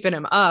I'm keeping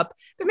him up,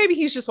 but maybe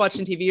he's just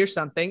watching TV or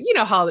something. You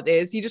know how it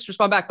is. You just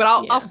respond back. But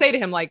I'll Yeah. say to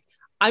him, like,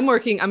 I'm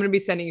working, I'm going to be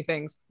sending you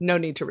things. No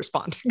need to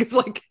respond. Because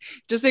like,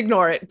 just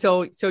ignore it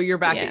till you're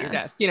back at your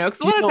Yeah. desk, you know, because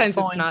a Do you lot of not times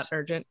it's find- not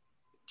urgent.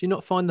 Do you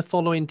not find the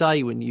following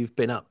day when you've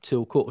been up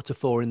till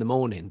 3:45 in the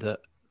morning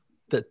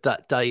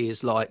that day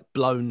is like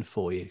blown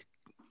for you?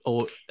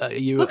 Or are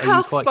you, Look are how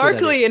you quite good at it?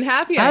 sparkly and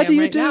happy I How am do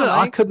you right do now, it? I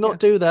Mike. could not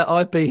do that.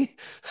 I'd be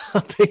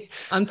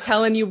I'm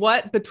telling you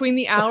what, between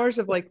the hours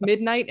of like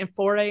midnight and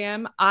 4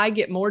 a.m., I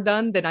get more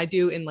done than I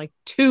do in like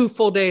 2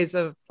 full days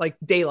of like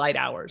daylight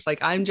hours. Like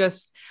I'm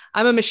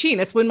a machine.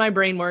 That's when my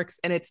brain works.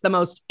 And it's the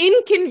most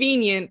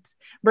inconvenient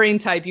brain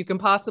type you can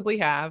possibly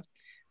have.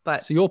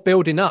 But So you're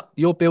building up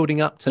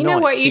tonight. You know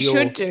what to you your-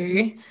 should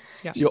do?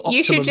 Yeah. your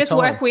You should optimum just time.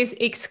 work with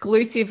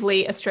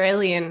exclusively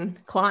Australian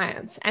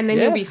clients and then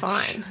Yeah. you'll be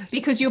fine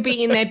because you'll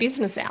be in their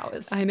business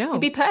hours. I know.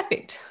 You'd be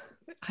perfect.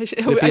 I should,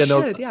 You'd be I an,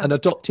 should, yeah. an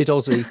adopted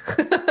Aussie.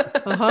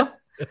 Uh-huh.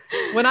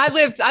 When I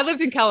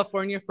lived in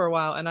California for a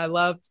while, and I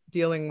loved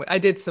I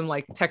did some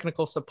like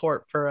technical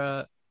support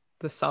for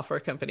the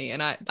software company,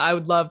 and I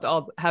would love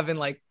having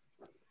like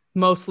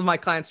most of my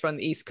clients from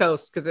the East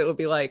Coast, because it'd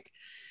be,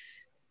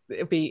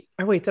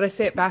 oh wait, did I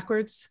say it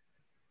backwards?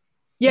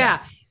 Yeah.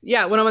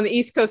 When I'm on the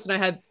East Coast,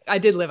 and I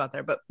did live out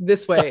there, but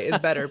this way is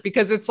better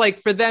because it's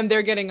like for them,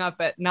 they're getting up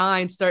at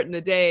 9, starting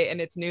the day,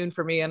 and it's noon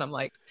for me. And I'm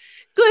like,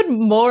 good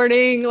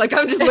morning. Like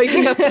I'm just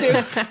waking up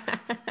too.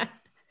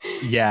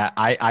 Yeah,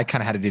 I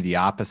kind of had to do the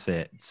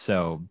opposite.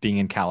 So being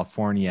in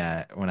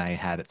California, when I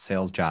had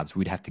sales jobs,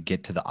 we'd have to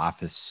get to the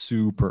office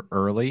super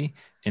early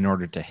in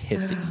order to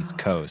hit the East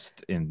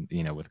Coast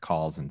with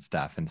calls and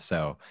stuff. And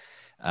so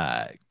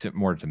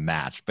to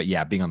match. But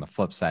yeah, being on the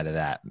flip side of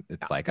that,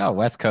 it's like, oh,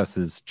 West Coast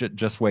is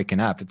just waking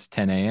up. It's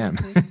 10 a.m.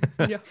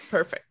 Yeah,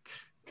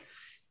 perfect.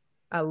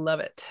 I love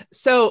it.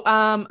 So,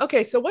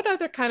 okay. So what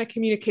other kind of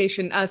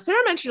communication?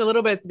 Sarah mentioned a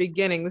little bit at the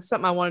beginning. This is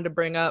something I wanted to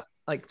bring up,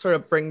 like sort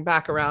of bring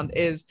back around,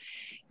 is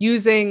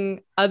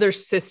using other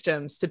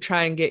systems to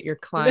try and get your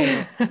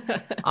client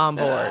on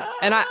board.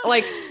 And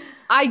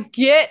I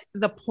get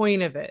the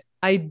point of it.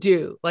 I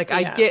do. Like,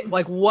 I get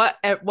like what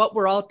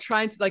we're all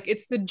trying to, like,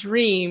 it's the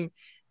dream.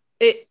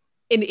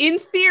 And in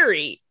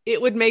theory,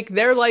 it would make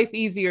their life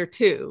easier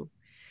too.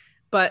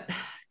 But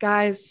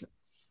guys,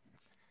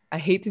 I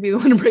hate to be the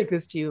one to break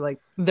this to you. Like,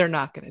 they're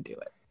not going to do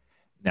it.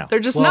 No, they're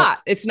just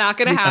not. It's not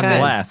going to happen.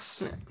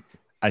 Unless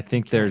I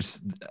think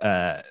there's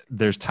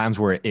times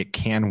where it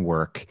can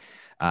work.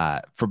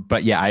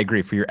 But yeah, I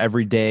agree. For your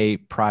everyday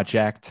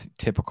project,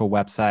 typical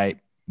website,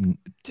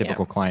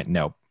 typical client,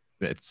 no,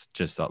 it's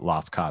just a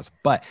lost cause.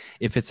 But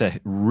if it's a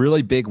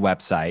really big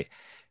website,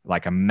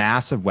 like a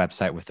massive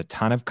website with a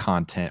ton of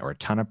content or a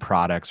ton of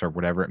products or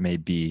whatever it may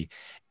be,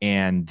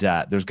 and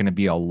there's going to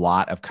be a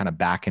lot of kind of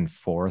back and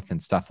forth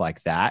and stuff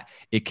like that,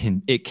 it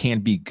can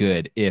be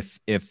good if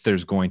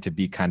there's going to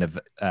be kind of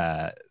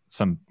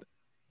some,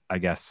 I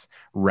guess,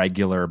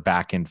 regular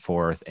back and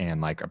forth and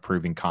like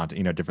approving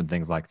content, different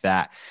things like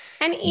that.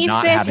 And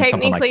if they're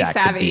technically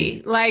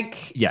savvy,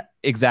 like, yeah,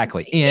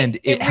 exactly. And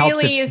it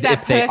helps really if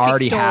they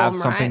already have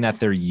something that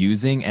they're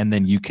using, and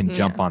then you can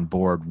jump on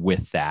board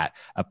with that,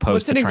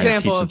 opposed to trying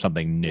to teach them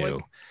something new.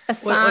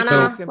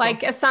 Asana, like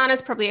Asana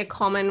is probably a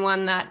common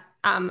one that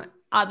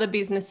other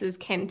businesses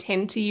can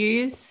tend to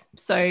use.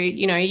 So,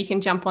 you can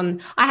jump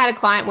on. I had a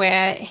client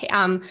where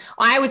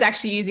I was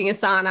actually using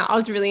Asana. I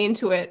was really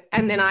into it.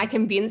 And then I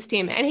convinced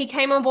him and he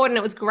came on board and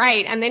it was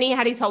great. And then he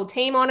had his whole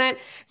team on it.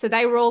 So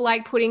they were all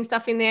like putting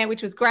stuff in there,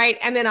 which was great.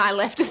 And then I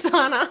left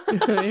Asana.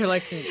 You're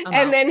like,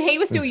 and then he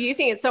was still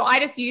using it. So I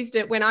just used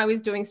it when I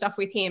was doing stuff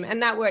with him,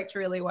 and that worked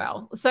really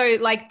well. So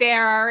like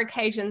there are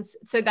occasions,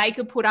 so they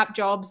could put up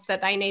jobs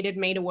that they needed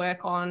me to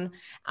work on.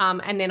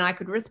 And then I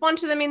could respond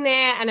to them in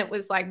there. And it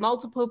was like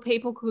multiple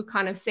people could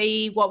kind of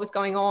see what was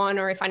going on,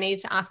 or if I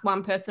needed to ask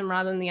one person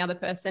rather than the other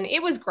person.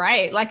 It was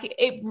great. Like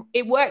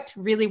it worked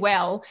really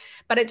well,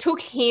 but it took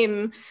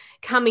him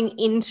coming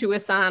into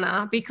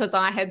Asana because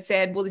I had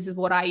said, well, this is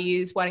what I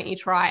use. Why don't you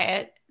try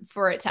it,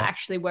 for it to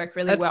actually work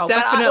really well.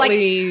 That's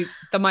definitely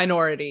the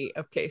minority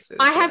of cases.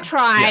 I have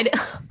tried,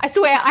 I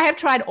swear I have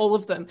tried all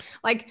of them.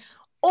 Like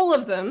all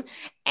of them.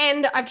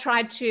 And I've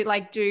tried to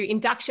like do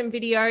induction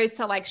videos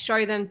to like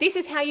show them, this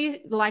is how you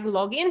like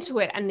log into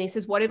it. And this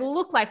is what it'll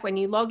look like when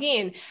you log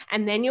in.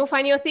 And then you'll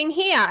find your thing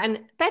here. And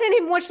they don't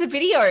even watch the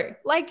video.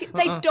 Like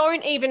they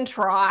don't even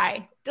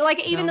try.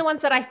 Like even the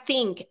ones that I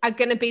think are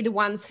going to be the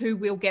ones who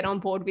will get on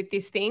board with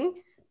this thing,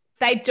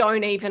 they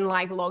don't even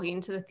like log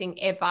into the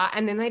thing ever.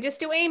 And then they just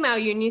do email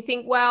you and you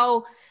think,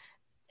 well,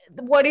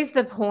 what is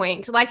the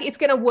point? Like it's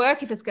going to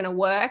work if it's going to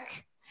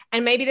work.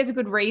 And maybe there's a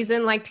good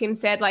reason, like Tim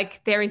said,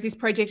 like there is this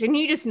project and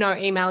you just know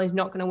email is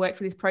not going to work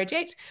for this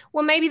project.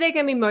 Well, maybe they're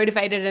going to be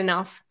motivated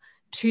enough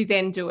to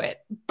then do it.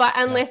 But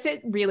unless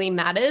it really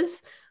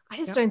matters, I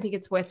just don't think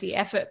it's worth the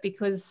effort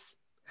because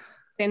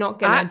they're not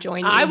going to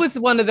join you. I was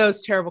one of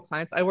those terrible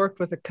clients. I worked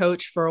with a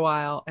coach for a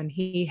while and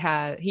he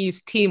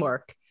used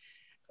Teamwork,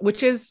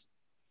 which is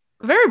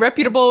very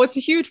reputable. It's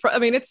a huge, I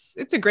mean, it's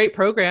a great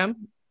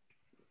program.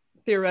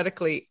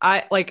 Theoretically,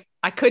 I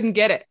couldn't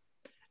get it.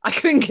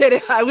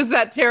 I was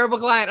that terrible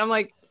client. I'm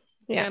like,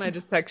 yeah, and I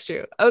just text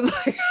you. I was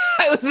like,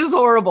 it was just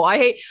horrible.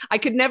 I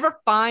could never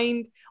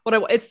find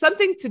it's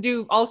something to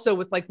do also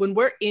with like when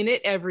we're in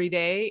it every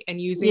day and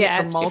using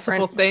it for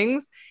multiple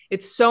things,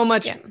 it's so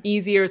much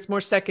easier. It's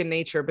more second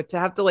nature, but to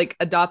have to like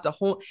adopt a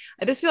whole,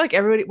 I just feel like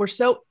we're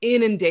so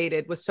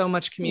inundated with so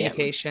much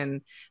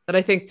communication that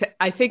I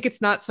think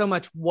it's not so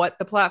much what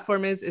the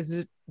platform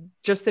is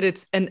just that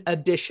it's an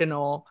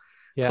additional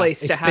place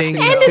to have to. And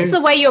it's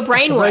the way your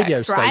brain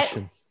works, right?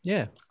 Station.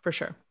 Yeah, for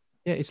sure.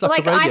 Yeah, it's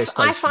like a radio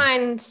station. I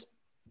find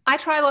I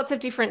try lots of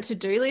different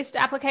to-do list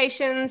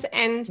applications,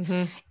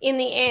 and in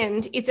the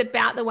end, it's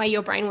about the way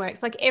your brain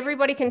works. Like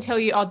everybody can tell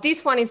you, oh,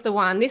 this one is the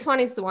one, this one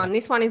is the one,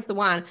 this one is the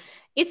one.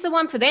 It's the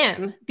one for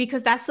them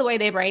because that's the way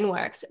their brain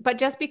works. But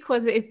just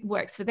because it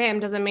works for them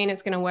doesn't mean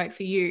it's going to work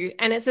for you.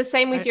 And it's the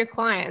same with your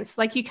clients.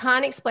 Like you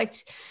can't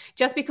expect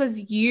just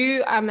because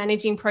you are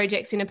managing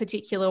projects in a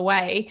particular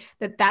way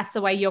that that's the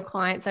way your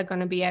clients are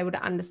going to be able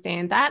to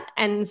understand that.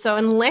 And so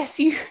unless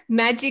you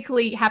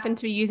magically happen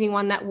to be using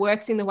one that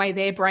works in the way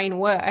their brain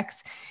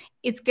works,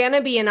 it's going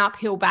to be an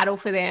uphill battle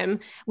for them,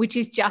 which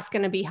is just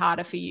going to be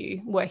harder for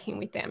you working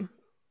with them.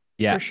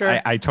 Yeah, for sure.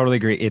 I totally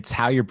agree. It's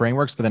how your brain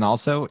works, but then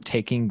also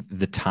taking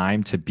the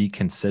time to be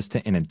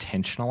consistent and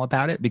intentional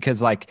about it,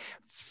 because like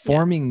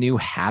forming new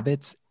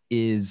habits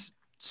is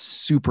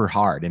super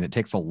hard and it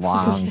takes a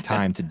long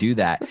time to do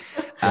that.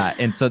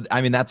 And so,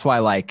 I mean, that's why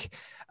like,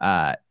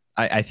 I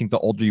think the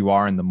older you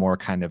are and the more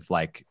kind of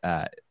like,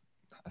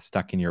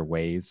 stuck in your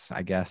ways,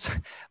 I guess.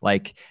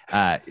 Like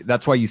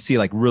that's why you see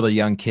like really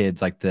young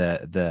kids, like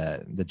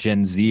the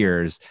Gen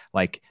Zers,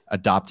 like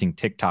adopting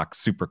TikTok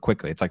super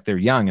quickly. It's like they're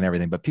young and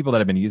everything, but people that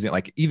have been using it,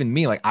 like even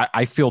me, like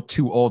I feel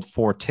too old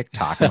for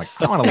TikTok. I'm like,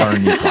 I want to learn a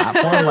new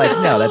platform. Like,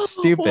 no, that's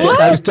stupid. Get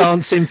those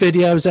dancing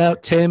videos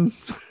out, Tim.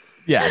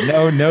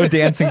 Yeah, no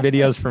dancing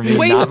videos for me.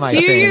 Wait, not my do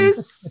you thing.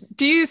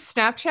 use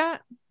Snapchat?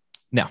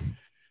 No.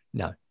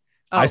 Oh,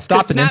 I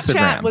stopped at Snapchat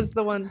Instagram. Was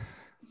the one.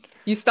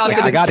 You stopped.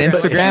 I got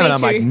Instagram and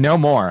I'm like, no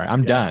more.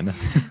 I'm done.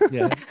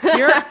 Yeah.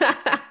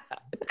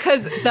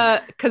 Because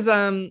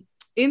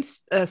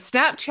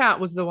Snapchat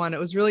was the one. It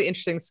was really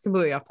interesting. It's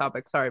completely off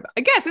topic. Sorry, but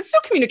I guess it's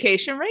still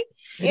communication, right?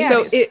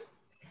 Yes. So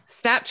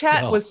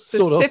Snapchat was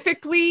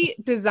specifically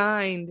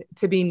designed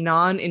to be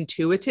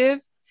non-intuitive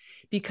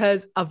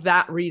because of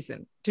that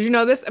reason. Did you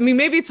know this? I mean,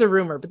 maybe it's a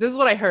rumor, but this is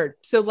what I heard.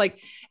 So like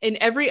in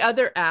every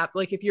other app,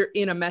 like if you're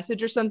in a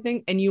message or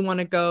something and you want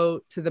to go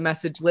to the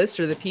message list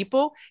or the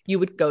people, you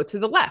would go to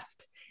the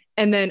left.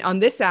 And then on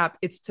this app,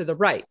 it's to the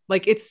right.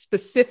 Like it's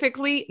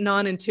specifically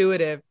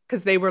non-intuitive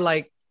because they were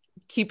like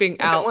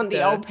keeping out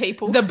the old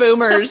people, the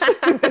boomers.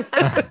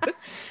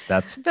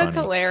 That's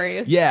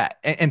hilarious. Yeah.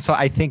 And so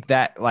I think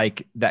that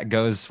like that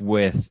goes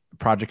with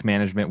project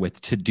management, with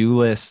to-do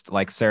list,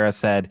 like Sarah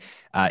said,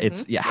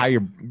 it's how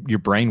your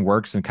brain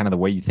works and kind of the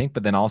way you think,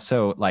 but then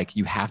also like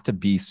you have to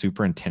be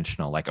super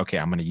intentional. Like, okay,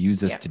 I'm going to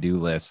use this to-do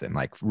list and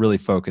like really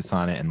focus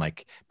on it and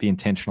like be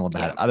intentional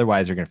about it.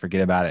 Otherwise you're going to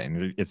forget about it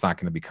and it's not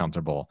going to be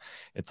comfortable.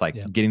 It's like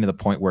getting to the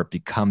point where it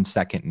becomes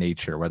second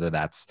nature, whether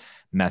that's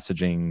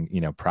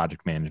messaging,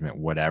 project management,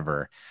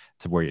 whatever,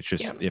 to where it's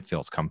just, it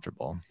feels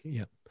comfortable.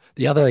 Yeah.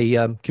 The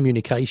other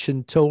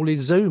communication tool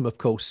is Zoom, of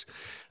course.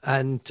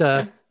 And,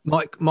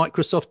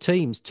 Microsoft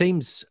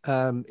Teams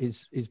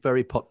is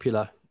very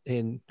popular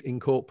in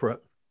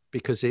corporate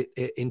because it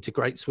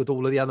integrates with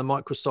all of the other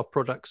Microsoft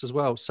products as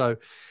well. So,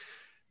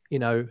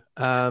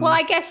 well,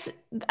 I guess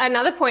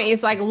another point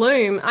is like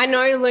Loom. I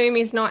know Loom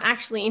is not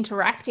actually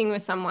interacting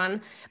with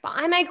someone, but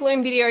I make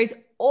Loom videos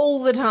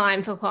all the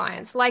time for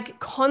clients, like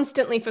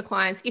constantly for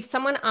clients. If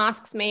someone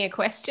asks me a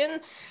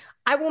question,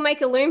 I will make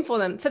a Loom for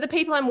them. For the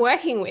people I'm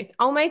working with,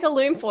 I'll make a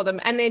Loom for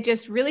them. And they're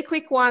just really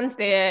quick ones.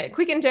 They're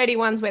quick and dirty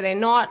ones where they're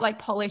not like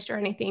polished or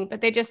anything,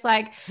 but they're just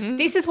like,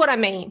 this is what I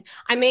mean.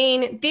 I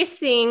mean, this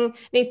thing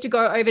needs to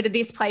go over to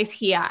this place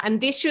here,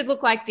 and this should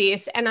look like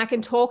this. And I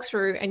can talk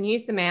through and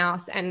use the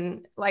mouse,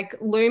 and like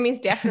Loom is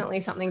definitely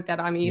something that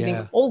I'm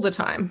using all the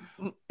time.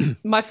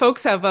 My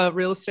folks have a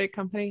real estate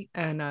company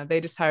and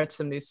they just hired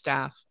some new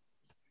staff.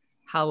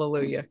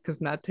 Hallelujah. Because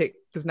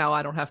now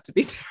I don't have to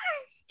be there.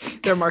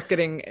 Their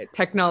marketing,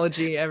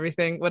 technology,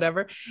 everything,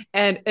 whatever.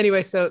 And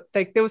anyway, so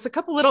there was a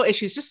couple little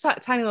issues, just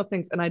tiny little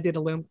things. And I did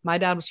a Loom. My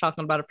dad was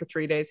talking about it for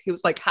 3 days. He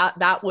was like,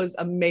 that was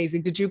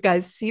amazing. Did you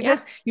guys see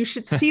this? You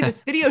should see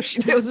this video.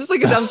 It was just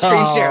like a dumb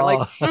screen share.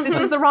 Like, this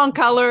is the wrong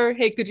color.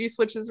 Hey, could you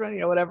switch this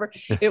around? Whatever.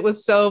 It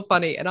was so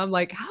funny. And I'm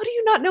like, how do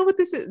you not know what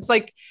this is? It's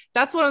like,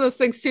 that's one of those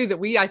things too, that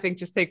we, I think,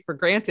 just take for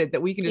granted,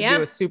 that we can just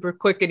do a super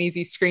quick and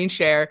easy screen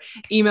share,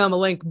 email them a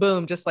link,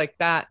 boom, just like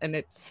that. And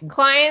it's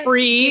clients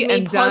free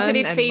and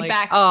positive done.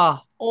 Feedback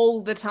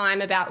all the time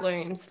about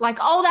Looms. Like,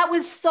 oh, that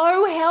was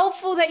so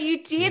helpful that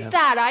you did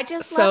that. I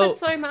just love it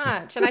so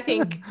much. And I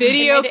think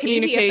video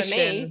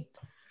communication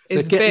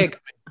is big.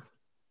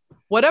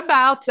 What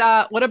about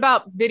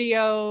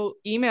video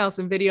emails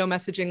and video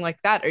messaging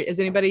like that? Is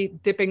anybody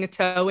dipping a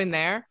toe in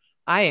there?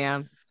 I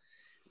am.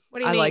 What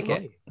do you I mean? like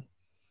it.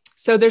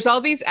 So there's all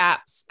these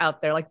apps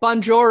out there. Like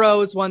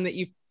Bonjoro is one that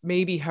you've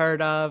maybe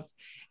heard of.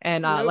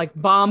 And Nope. like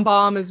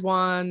BombBomb is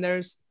one.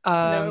 There's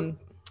Nope.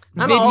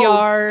 I'm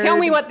Vidyard. old. Tell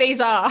me what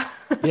these are.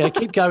 Yeah,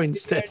 keep going,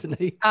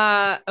 Stephanie.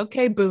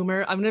 Okay,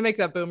 boomer. I'm gonna make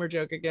that boomer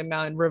joke again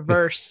now in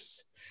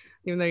reverse,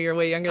 even though you're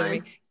way younger than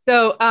me.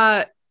 So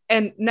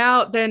and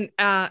now then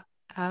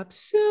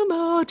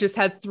AppSumo just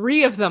had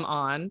 3 of them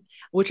on,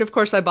 which of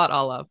course I bought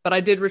all of, but I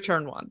did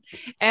return one.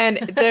 And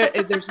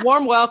there's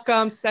Warm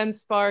Welcome,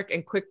 SendSpark,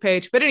 and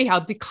QuickPage. But anyhow,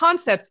 the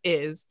concept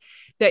is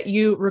that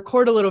you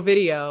record a little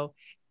video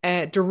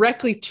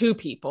directly to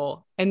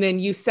people, and then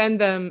you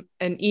send them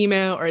an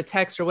email or a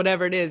text or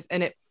whatever it is,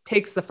 and it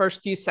takes the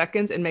first few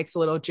seconds and makes a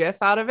little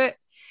GIF out of it.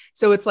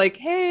 So it's like,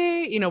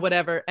 hey, you know,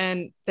 whatever.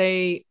 And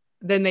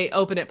then they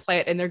open it, play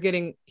it, and they're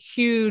getting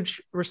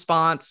huge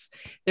response.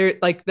 They're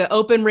like, the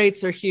open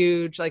rates are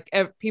huge. Like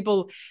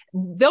people,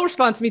 they'll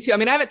respond to me too. I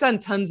mean, I haven't done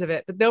tons of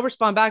it, but they'll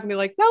respond back and be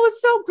like, that was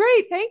so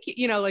great. Thank you.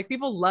 You know, like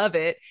people love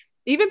it,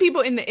 even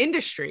people in the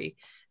industry.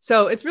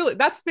 So it's really,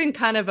 that's been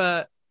kind of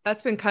a cool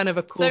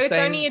thing. So its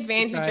only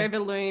advantage over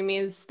Loom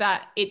is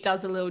that it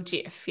does a little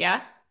GIF.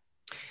 Yeah.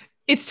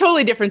 It's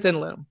totally different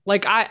than Loom.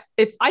 Like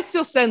if I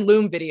still send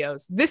Loom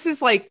videos, this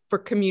is like for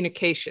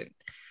communication.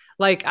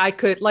 Like I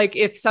could, like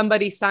if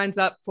somebody signs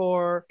up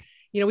for,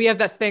 you know, we have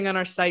that thing on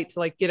our site to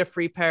like get a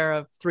free pair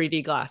of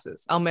 3D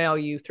glasses. I'll mail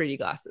you 3D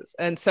glasses.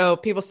 And so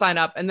people sign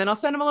up, and then I'll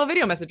send them a little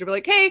video message. I'll be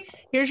like, hey,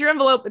 here's your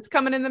envelope. It's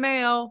coming in the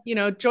mail, you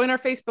know, join our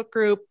Facebook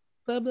group,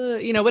 blah, blah,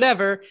 you know,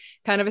 whatever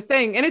kind of a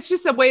thing. And it's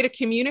just a way to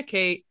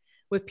communicate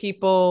with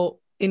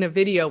people in a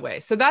video way.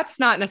 So that's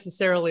not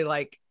necessarily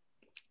like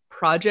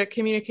project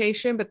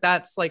communication, but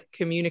that's like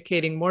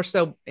communicating more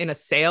so in a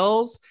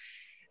sales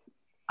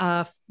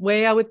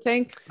way, I would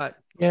think. But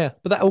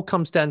that all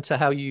comes down to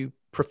how you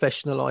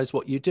professionalize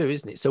what you do,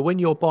 isn't it? So when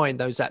you're buying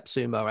those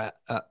AppSumo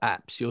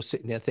apps, you're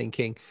sitting there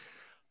thinking,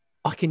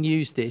 I can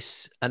use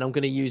this and I'm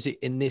going to use it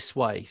in this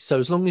way. So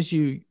as long as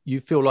you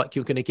feel like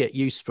you're going to get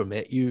use from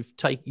it,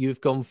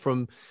 you've gone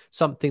from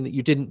something that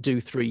you didn't do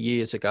 3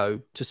 years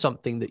ago to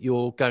something that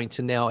you're going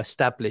to now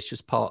establish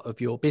as part of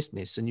your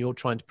business, and you're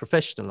trying to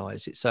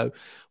professionalize it. So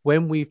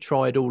when we've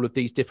tried all of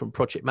these different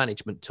project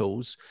management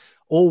tools,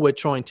 all we're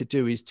trying to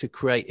do is to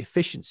create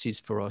efficiencies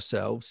for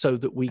ourselves so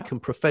that we can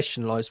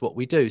professionalize what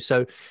we do.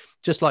 So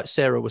just like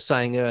Sarah was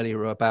saying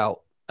earlier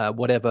about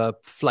whatever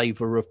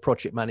flavor of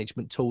project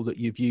management tool that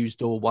you've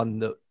used, or one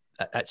that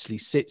actually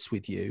sits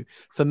with you.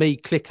 For me,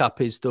 ClickUp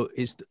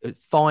is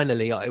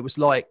finally, it was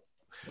like,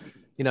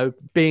 you know,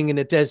 being in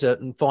a desert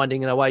and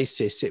finding an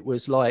oasis. It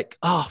was like,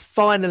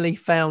 finally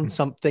found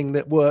something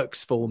that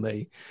works for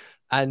me.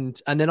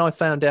 And then I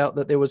found out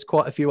that there was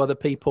quite a few other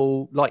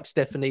people like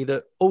Stephanie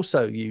that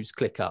also use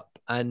ClickUp,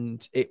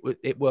 and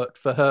it worked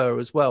for her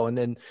as well. And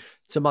then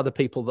some other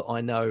people that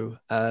I know.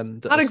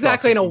 That not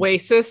exactly an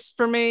oasis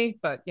for me,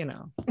 but you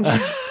know.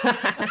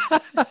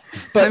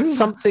 But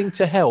something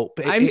to help.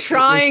 I'm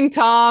trying,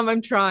 Tom.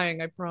 I'm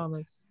trying. I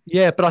promise.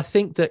 Yeah, but I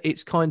think that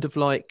it's kind of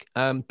like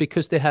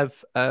because they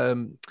have.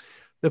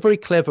 They're very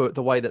clever at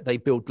the way that they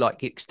build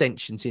like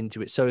extensions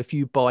into it. So if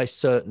you buy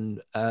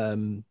certain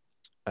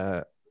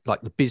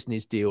like the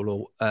business deal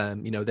or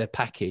you know, their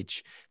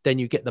package, then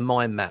you get the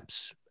mind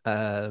maps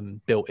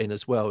built in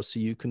as well, so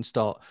you can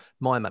start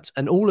mind maps,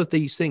 and all of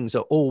these things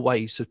are all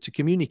ways to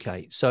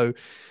communicate. So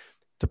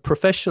the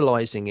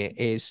professionalizing it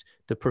is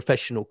the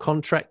professional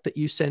contract that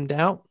you send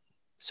out.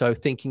 So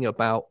thinking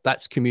about,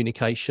 that's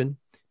communication.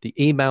 The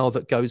email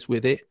that goes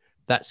with it,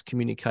 that's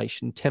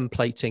communication.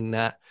 Templating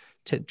that,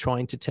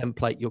 trying to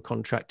template your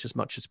contract as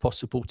much as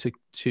possible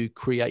to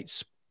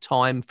create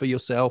time for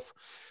yourself.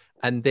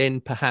 And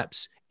then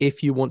perhaps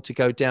if you want to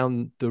go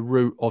down the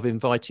route of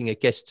inviting a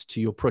guest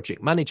to your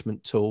project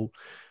management tool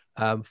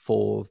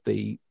for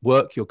the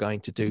work you're going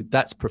to do,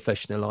 that's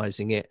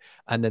professionalizing it.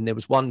 And then there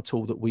was one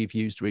tool that we've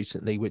used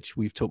recently, which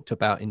we've talked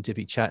about in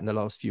Divi Chat in the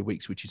last few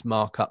weeks, which is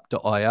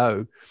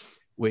markup.io,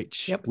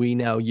 which we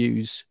now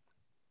use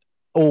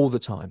all the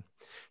time.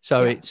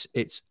 So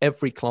it's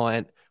every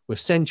client will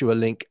send you a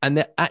link, and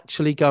they're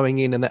actually going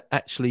in and they're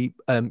actually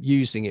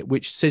using it,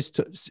 which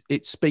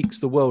it speaks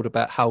the world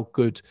about how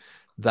good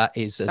that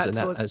is as an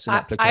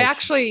application. I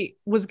actually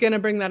was going to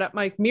bring that up.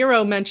 Mike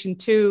Miro mentioned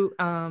too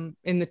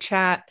in the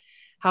chat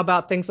how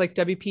about things like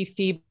WP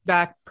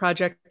Feedback,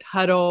 Project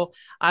Huddle.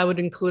 I would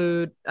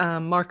include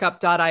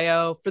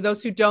markup.io. For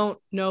those who don't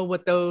know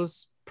what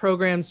those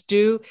programs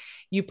do,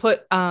 you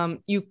put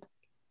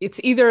it's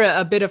either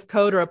a bit of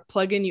code or a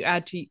plugin you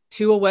add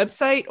to a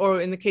website, or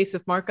in the case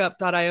of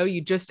markup.io,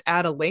 you just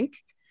add a link.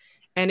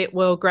 And it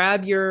will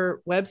grab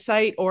your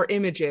website or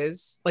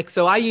images. Like,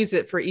 so I use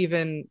it for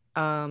even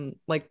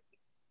like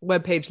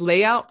web page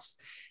layouts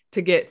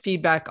to get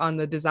feedback on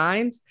the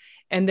designs.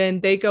 And then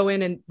they go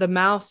in and the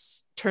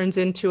mouse turns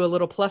into a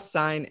little plus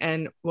sign.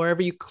 And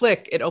wherever you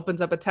click, it opens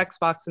up a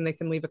text box and they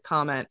can leave a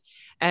comment.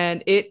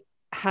 And it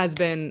has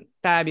been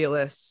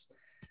fabulous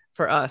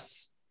for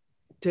us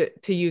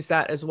to use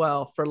that as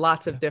well for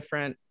lots of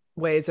different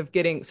ways of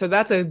getting. So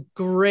that's a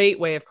great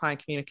way of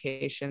client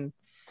communication.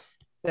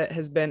 that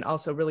has been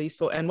also really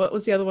useful. And what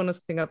was the other one I was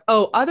thinking of?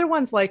 Oh, other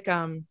ones like,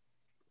 does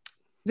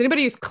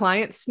anybody use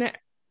Content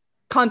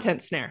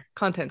Snare.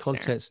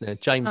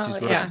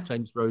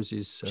 James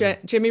Rose's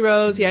Jimmy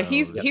Rose. Yeah,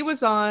 he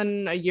was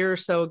on a year or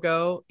so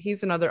ago.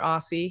 He's another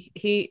Aussie.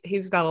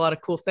 He's done a lot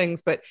of cool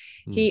things, but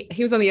he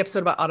was on the episode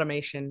about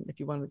automation. If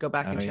you want to go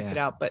back and check it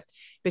out, but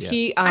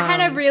he. I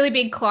had a really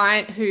big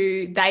client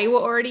who they were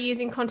already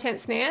using Content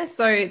Snare,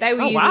 so they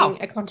were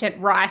using a content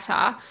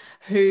writer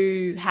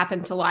who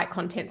happened to like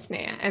Content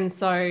Snare, and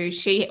so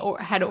she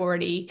had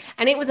already,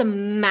 and it was a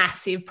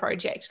massive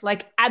project,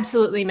 like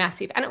absolutely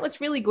massive, and it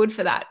was really good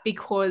for that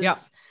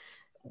because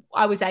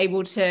I was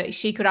able to,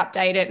 she could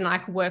update it and I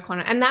could work on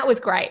it, and that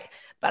was great.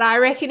 But I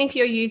reckon if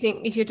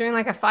you're doing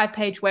like a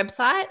 5-page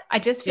website, I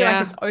just feel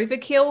like it's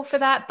overkill for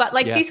that. But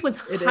like this was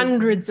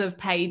hundreds of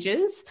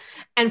pages.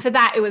 And for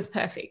that, it was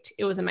perfect.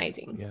 It was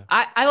amazing. Yeah.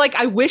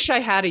 I wish I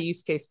had a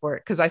use case for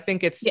it because I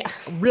think it's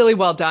really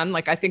well done.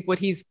 Like I think what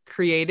he's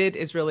created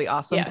is really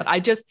awesome. Yeah.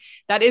 But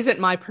that isn't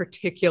my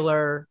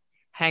particular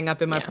hang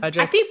up in my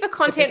project. I think for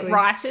content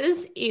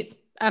writers, it's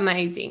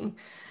amazing.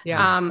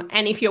 Yeah.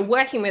 And if you're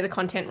working with a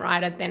content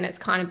writer, then it's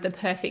kind of the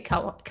perfect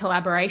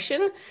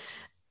collaboration.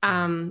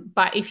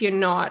 But if you're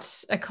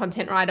not a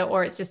content writer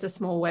or it's just a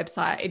small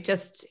website,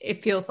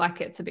 it feels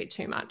like it's a bit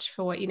too much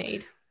for what you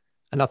need.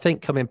 And I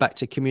think coming back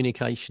to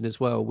communication as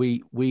well,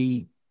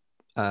 we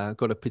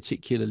got a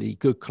particularly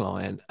good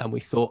client and we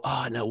thought,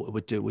 I know what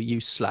we'd do. We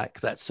use Slack.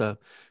 That's a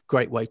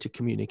great way to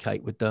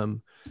communicate with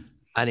them.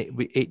 And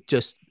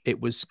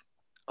it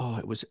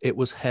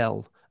was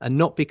hell. And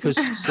not because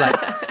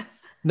Slack,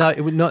 no,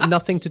 it would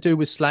nothing to do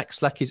with Slack.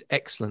 Slack is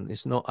excellent.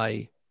 It's not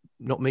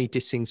me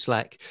dissing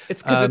Slack.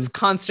 It's because it's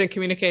constant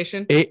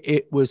communication.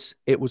 It was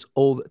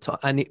all the time,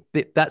 and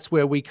that's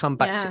where we come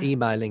back to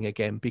emailing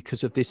again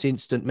because of this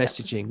instant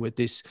messaging with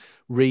this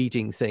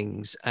reading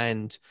things,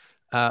 and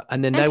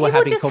then they were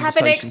having conversations. People just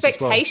have an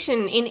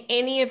expectation in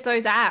any of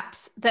those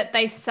apps that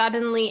they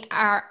suddenly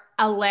are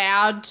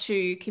allowed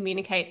to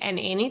communicate at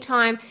any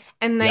time,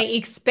 and they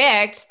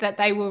expect that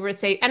they will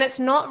receive. And it's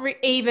not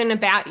even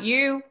about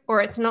you,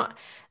 or it's not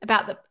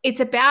about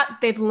it's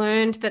about they've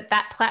learned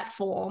that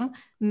platform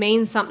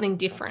means something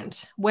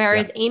different.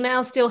 Whereas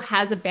email still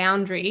has a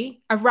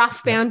boundary, a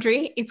rough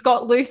boundary. It's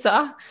got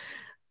looser,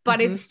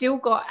 but it's still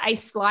got a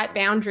slight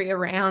boundary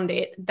around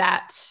it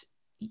that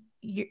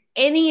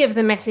any of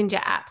the messenger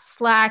apps,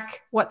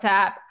 Slack,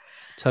 WhatsApp,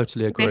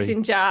 totally agree.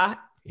 Messenger,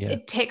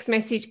 text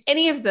message,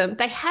 any of them,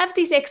 they have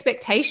this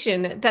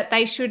expectation that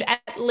they should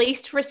at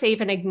least receive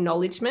an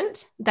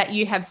acknowledgement that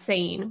you have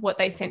seen what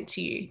they sent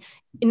to you,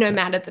 no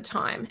matter the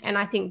time. And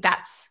I think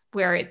that's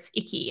where it's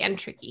icky and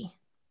tricky.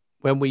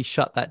 When we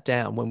shut that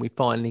down, when we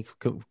finally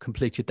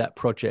completed that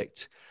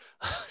project,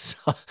 so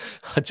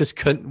I just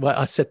couldn't wait.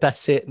 I said,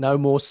 that's it. No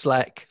more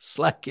Slack.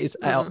 Slack is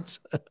out.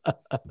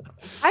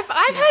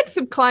 I've had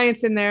some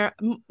clients in there,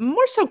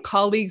 more so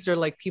colleagues or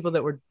like people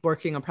that we're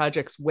working on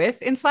projects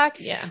with in Slack.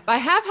 Yeah. But I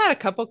have had a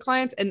couple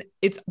clients and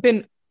it's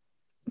been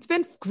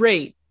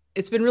great.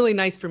 It's been really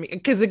nice for me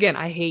because again,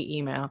 I hate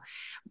email.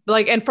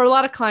 And for a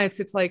lot of clients,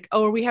 it's like,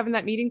 oh, are we having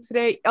that meeting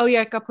today? Oh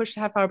yeah, it got pushed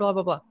a half hour, blah,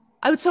 blah, blah.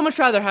 I would so much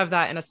rather have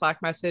that in a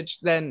Slack message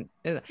than,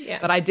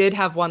 but I did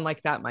have one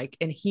like that, Mike.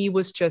 And he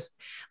was just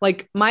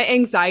like, my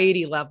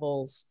anxiety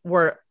levels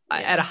were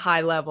at a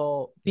high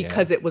level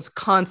because it was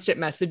constant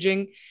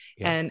messaging.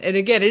 Yeah. And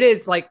again, it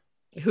is like,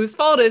 whose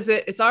fault is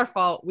it? It's our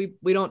fault. We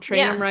don't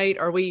train them right.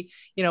 Or we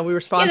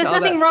respond to all that.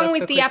 There's nothing wrong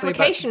with the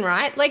application,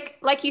 right?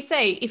 Like you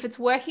say, if it's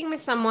working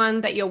with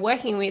someone that you're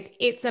working with,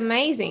 it's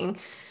amazing.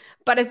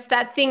 But it's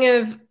that thing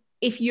of,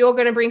 if you're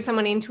going to bring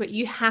someone into it,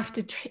 you have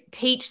to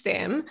teach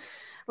them,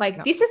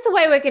 this is the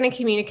way we're going to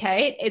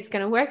communicate. It's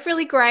going to work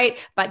really great.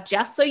 But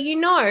just so you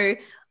know,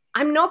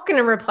 I'm not going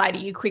to reply to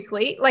you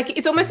quickly.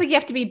 It's almost like you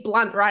have to be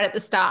blunt right at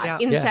the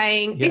start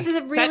saying, this is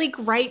a really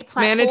great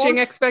platform. Managing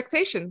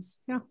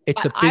expectations. Yeah.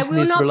 It's a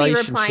business relationship. I will not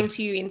be replying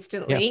to you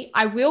instantly. Yeah.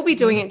 I will be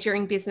doing it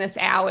during business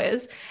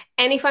hours.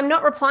 And if I'm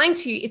not replying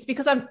to you, it's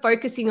because I'm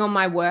focusing on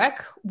my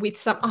work with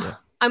some...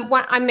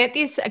 I met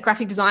this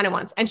graphic designer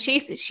once, and she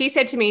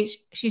said to me,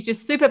 she's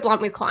just super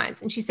blunt with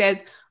clients. And she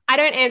says, I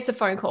don't answer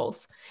phone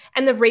calls.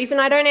 And the reason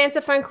I don't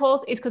answer phone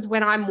calls is because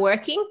when I'm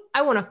working,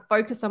 I want to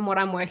focus on what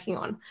I'm working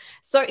on.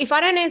 So if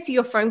I don't answer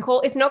your phone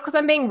call, it's not because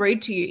I'm being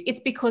rude to you. It's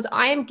because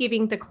I am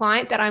giving the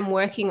client that I'm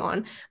working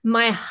on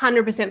my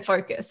 100%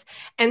 focus.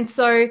 And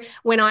so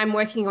when I'm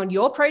working on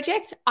your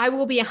project, I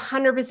will be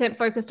 100%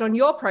 focused on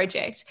your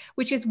project,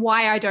 which is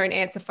why I don't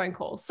answer phone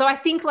calls. So I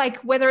think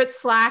whether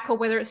it's Slack or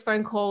whether it's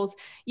phone calls,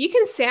 you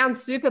can sound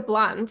super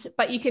blunt,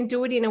 but you can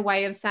do it in a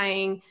way of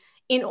saying,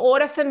 in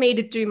order for me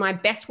to do my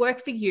best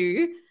work for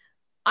you,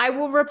 I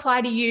will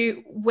reply to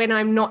you when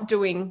I'm not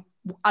doing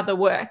other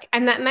work.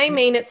 And that may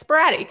mean it's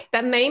sporadic.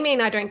 That may mean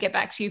I don't get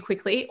back to you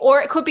quickly.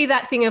 Or it could be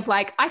that thing of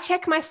I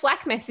check my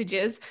Slack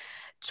messages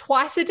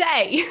twice a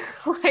day.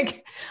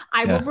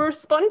 I will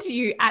respond to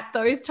you at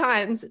those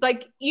times.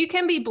 You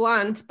can be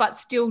blunt, but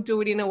still do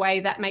it in a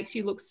way that makes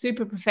you look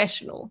super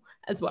professional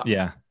as well.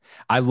 Yeah.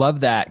 I love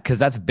that because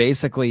that's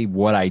basically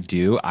what I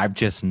do. I've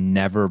just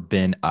never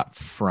been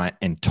upfront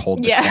and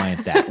told the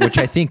client that, which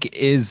I think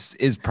is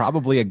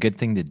probably a good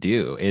thing to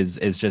do. Is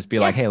just be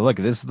like, hey, look,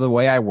 this is the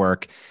way I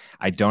work.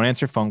 I don't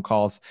answer phone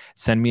calls.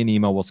 Send me an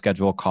email. We'll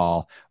schedule a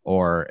call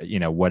or,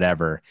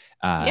 whatever.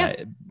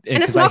 And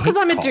it's not because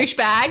I'm a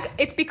douchebag.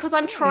 It's because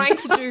I'm trying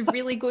to do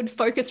really good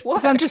focused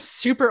work. I'm just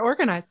super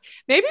organized.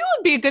 Maybe it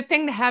would be a good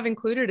thing to have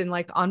included in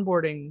like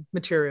onboarding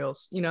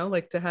materials,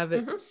 like to have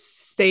it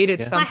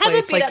stated someplace. I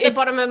have a bit at the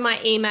bottom of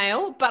my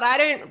email, but I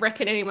don't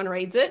reckon anyone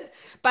reads it.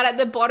 But at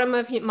the bottom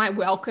of my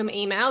welcome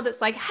email, that's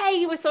like,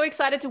 hey, we're so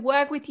excited to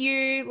work with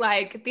you.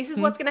 Like, this is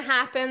what's going to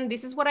happen.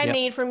 This is what I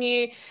need from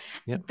you.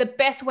 The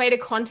best way to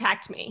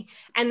contact me.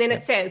 And then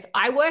it says,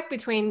 I work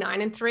between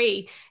 9 and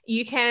 3.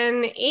 You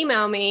can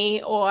email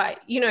me or,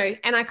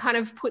 and I kind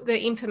of put the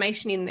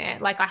information in there.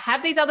 Like, I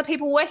have these other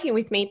people working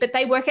with me, but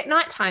they work at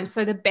nighttime.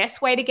 So the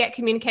best way to get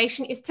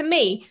communication is to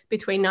me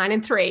between 9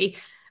 and 3.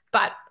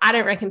 But I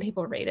don't reckon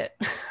people read it.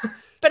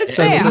 But it's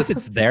there.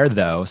 It's there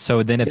though.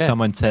 So then if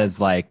someone says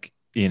like,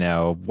 why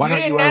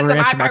don't you ever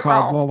answer my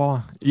calls? Blah,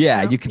 blah.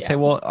 Yeah, you can say,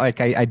 well,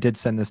 like I did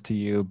send this to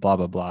you, blah,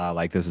 blah, blah.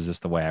 Like, this is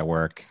just the way I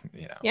work.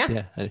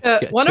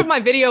 One of my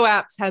video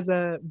apps has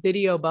a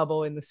video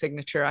bubble in the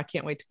signature. I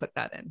can't wait to put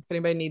that in. If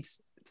anybody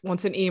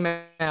wants an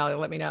email,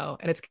 let me know.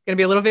 And it's going to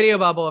be a little video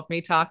bubble of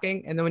me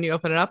talking. And then when you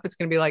open it up, it's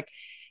going to be like,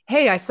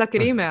 hey, I suck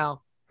at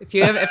email. If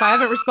I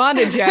haven't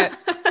responded yet,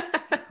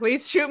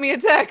 please shoot me a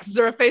text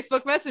or a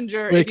Facebook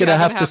Messenger. We're going to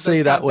have to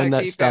see that when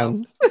that's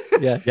done.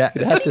 Yeah.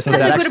 Have to see that.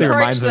 That's a good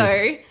approach,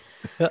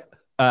 though.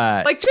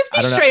 Like, just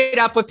be straight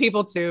up with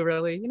people too,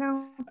 really,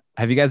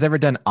 Have you guys ever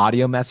done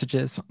audio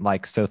messages?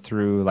 Like, so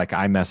through like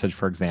iMessage,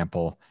 for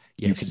example,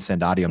 you can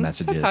send audio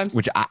messages, sometimes.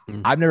 Which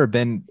I've never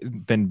been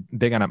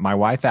big on it. My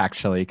wife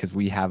actually, because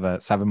we have a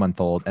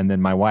 7-month-old, and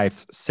then my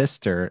wife's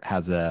sister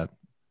has a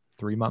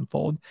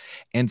 3-month-old.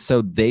 And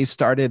so they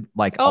started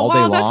like all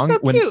day long.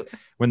 That's so cute.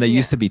 When they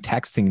used to be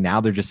texting, now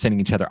they're just sending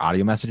each other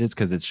audio messages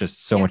because it's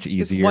just so much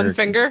easier. One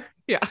finger.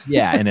 Yeah.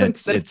 And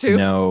it's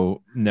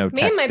no texting.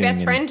 Me and my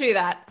best friend do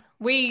that.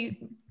 We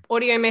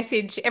audio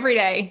message every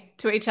day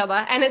to each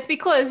other. And it's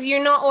because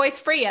you're not always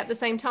free at the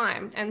same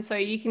time. And so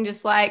you can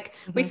just like,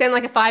 we send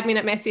like a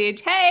 5-minute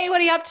message. Hey, what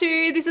are you up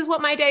to? This is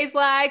what my day's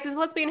like. This is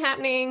what's been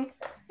happening.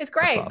 It's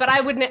great. Awesome. But I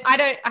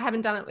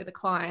haven't done it with a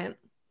client.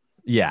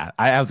 Yeah,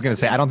 I was going to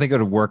say, I don't think it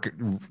would work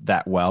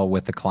that well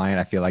with the client.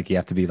 I feel like you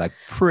have to be like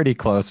pretty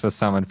close with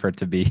someone for it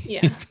to be.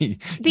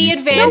 The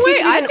advantage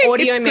with an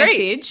audio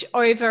message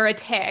over a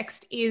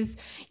text is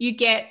you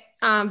get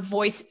tone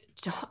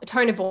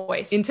of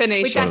voice,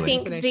 intonation, which I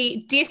think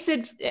the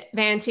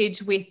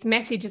disadvantage with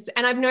messages,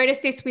 and I've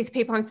noticed this with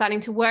people I'm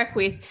starting to work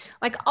with,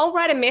 like I'll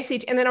write a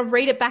message and then I'll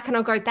read it back and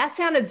I'll go, that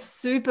sounded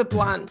super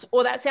blunt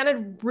or that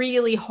sounded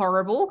really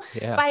horrible.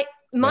 But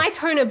my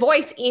tone of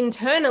voice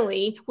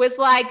internally was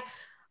like,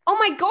 oh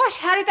my gosh,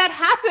 how did that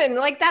happen?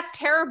 Like, that's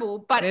terrible.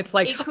 But it's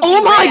like,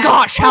 oh my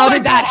gosh, how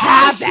did that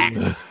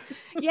happen?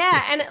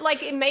 And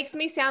it makes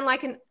me sound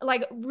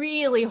like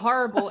really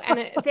horrible.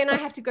 And then I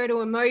have to go to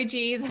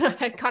emojis and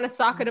I kind of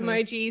suck at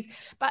emojis.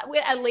 But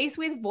at least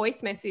with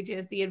voice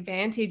messages, the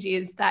advantage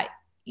is that,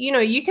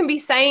 you can be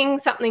saying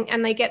something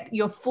and they get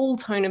your full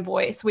tone of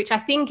voice, which I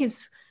think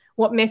is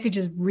what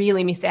messages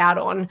really miss out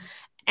on.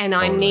 And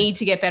I need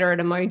to get better at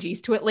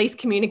emojis to at least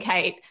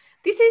communicate.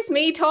 This is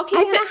me talking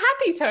in a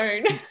happy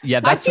tone. Yeah,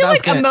 I feel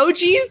like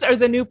emojis are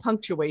the new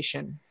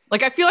punctuation.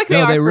 Like, I feel like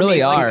they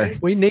really are.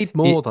 We need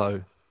more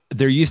though.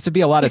 There used to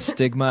be a lot of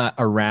stigma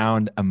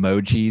around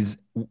emojis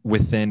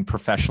within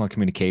professional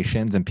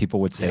communications, and people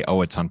would say,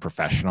 oh, it's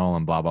unprofessional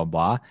and blah, blah,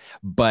 blah.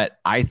 But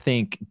I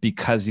think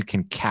because you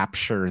can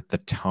capture the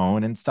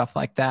tone and stuff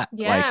like that,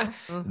 like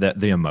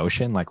the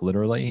emotion, like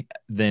literally,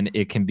 then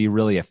it can be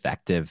really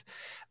effective.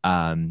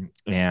 And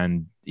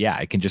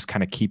it can just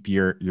kind of keep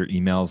your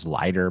emails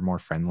lighter, more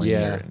friendly,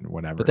 or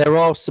whatever. But there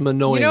are some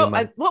annoying.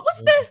 What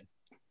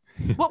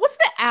was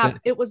the app?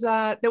 It was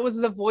there was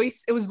the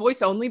voice. It was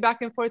voice only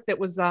back and forth. It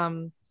was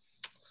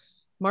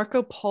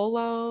Marco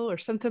Polo or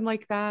something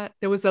like that.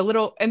 There was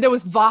and there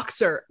was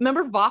Voxer.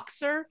 Remember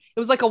Voxer? It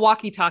was like a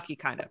walkie-talkie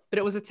kind of, but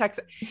it was a text.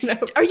 No.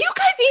 Are you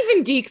guys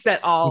even geeks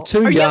at all? I'm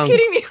too young. You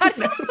kidding me? I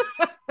know.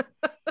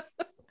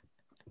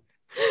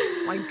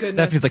 My goodness.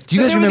 That feels like, do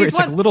you guys remember? It's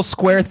like a little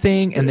square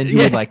thing, and then you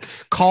would like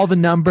call the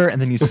number,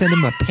 and then you send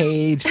them a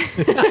page.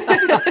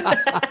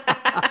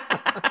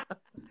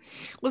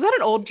 Was that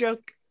an old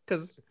joke?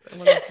 Because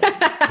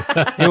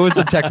it was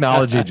a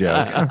technology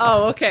joke.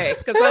 Oh, okay.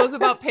 Because that was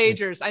about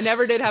pagers. I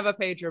never did have a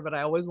pager, but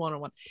I always wanted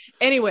one.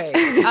 Anyway,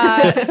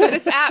 so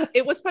this app,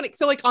 it was funny.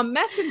 So like on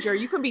Messenger,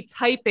 you can be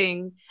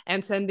typing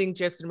and sending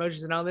GIFs and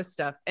emojis and all this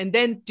stuff, and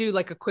then do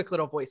like a quick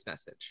little voice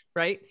message,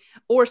 right?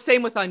 Or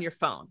same with on your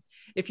phone.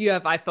 If you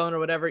have iPhone or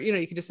whatever, you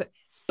can just,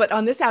 but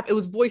on this app, it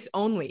was voice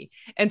only.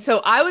 And so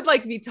I would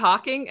like be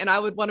talking and I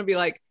would want to be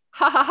like,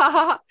 ha ha ha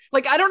ha.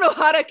 Like, I don't know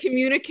how to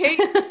communicate.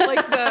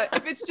 Like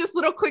if it's just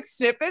little quick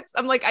snippets,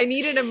 I'm like, I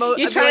need an emoji.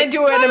 You're trying to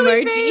do an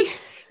emoji.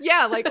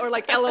 Yeah, like, or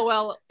like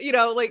LOL,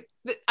 like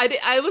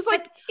I was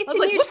like, it's I was in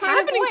like, your what's tone of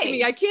happening to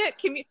me? I voice.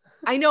 can't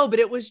I know, but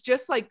it was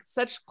just like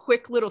such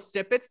quick little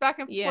snippets back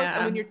and forth. Yeah.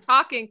 And when you're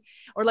talking,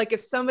 or like if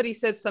somebody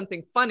says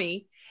something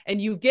funny and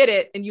you get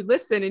it and you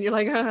listen and you're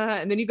like,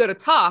 and then you go to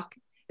talk,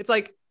 it's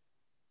like,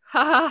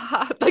 ha ha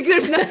ha. Like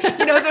there's no,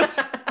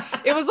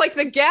 it was like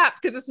the gap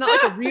because it's not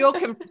like a real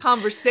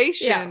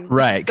conversation. Yeah.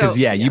 Right. Because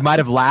you might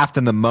have laughed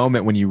in the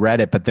moment when you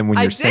read it, but then when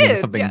you're sending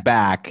something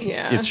back,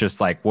 it's just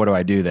like, what do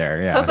I do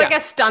there? Yeah. So it's like a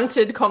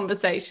stunted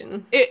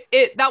conversation.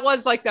 That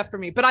was like that for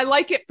me, but I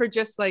like it for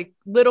just like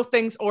little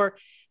things, or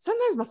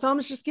sometimes my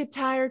thumbs just get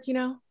tired,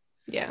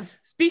 Yeah.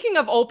 Speaking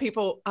of old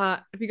people,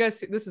 if you guys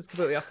see, this is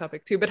completely off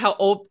topic too, but how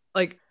old,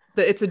 like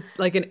it's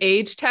like an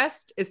age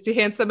test is to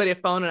hand somebody a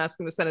phone and ask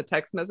them to send a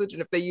text message.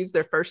 And if they use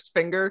their first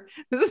finger,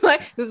 this is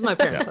my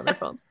parents on their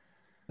phones.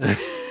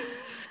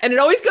 And it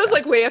always goes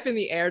like way up in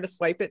the air to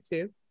swipe it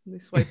too. They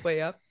swipe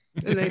way up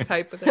and they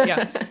type with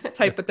it.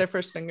 Type with their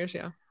first fingers.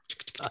 Yeah.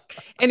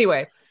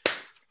 Anyway,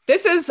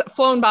 this has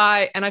flown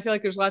by and I feel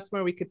like there's lots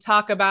more we could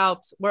talk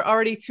about. We're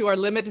already to our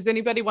limit. Does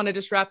anybody want to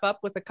just wrap up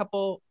with a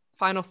couple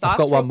final thoughts?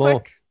 I've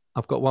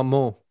got one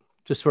more.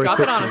 Just very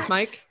quickly. Drop it on us,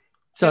 Mike.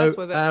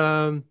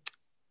 So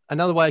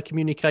another way of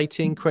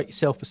communicating, create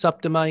yourself a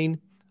subdomain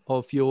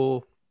of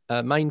your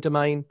main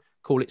domain,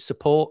 call it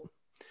support.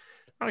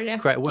 Oh yeah.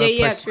 Create a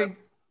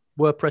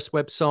WordPress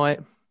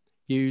website,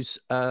 use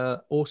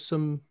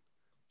awesome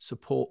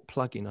support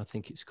plugin, I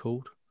think it's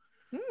called.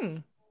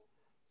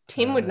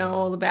 Tim would know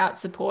all about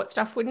support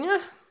stuff, wouldn't you?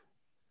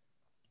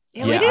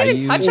 Yeah, we didn't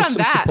even touch on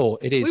that.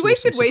 Support. It is. We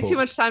wasted way too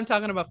much time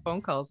talking about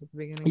phone calls at the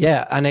beginning.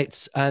 Yeah, and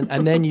it's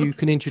and then you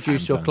can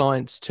introduce your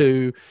clients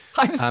to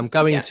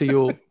going into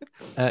your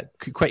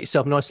create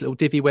yourself a nice little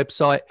Divi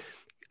website,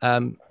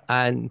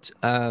 and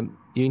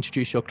you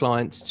introduce your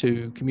clients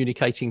to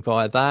communicating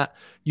via that.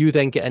 You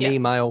then get an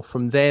email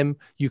from them.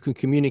 You can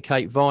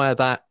communicate via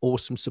that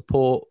awesome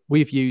support.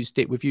 We've used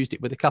it with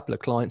a couple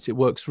of clients. It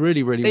works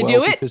really, really well. They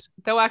do it?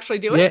 They'll actually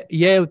do it?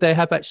 Yeah, they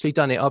have actually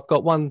done it. I've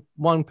got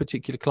one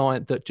particular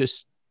client that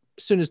just,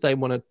 as soon as they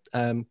want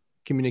to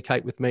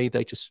communicate with me,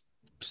 they just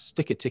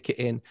stick a ticket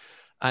in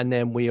and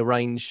then we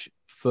arrange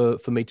for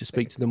me to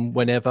speak to them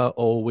whenever,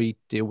 or we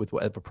deal with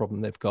whatever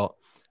problem they've got.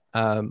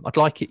 I'd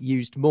like it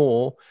used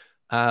more.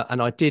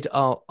 And I did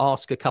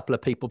ask a couple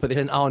of people, but they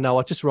didn't, oh no,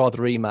 I'd just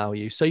rather email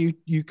you. So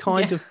you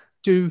kind of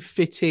do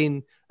fit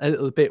in a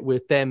little bit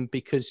with them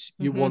because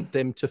you want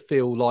them to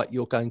feel like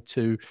you're going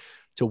to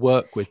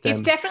work with them.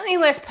 It's definitely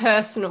less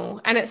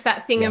personal. And it's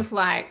that thing of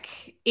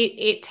like,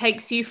 it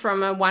takes you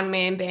from a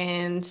one-man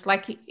band.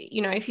 Like,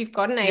 if you've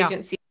got an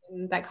agency,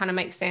 that kind of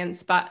makes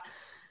sense, but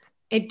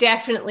it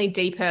definitely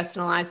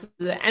depersonalizes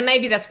it. And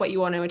maybe that's what you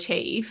want to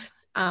achieve,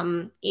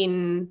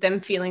 in them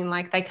feeling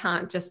like they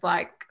can't just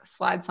like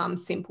slide some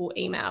simple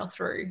email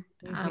through.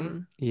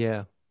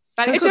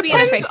 But it could be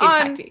an effective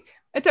tactic.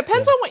 It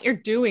depends on what you're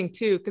doing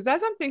too, because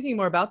as I'm thinking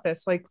more about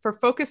this, like for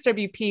Focus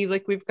WP,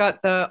 like we've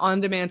got the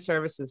on-demand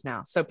services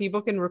now, so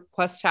people can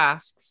request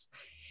tasks,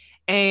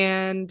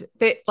 and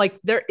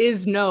there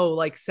is no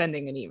like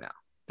sending an email.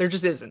 There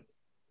just isn't.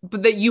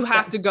 But that you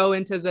have to go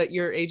into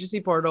your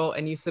agency portal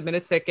and you submit a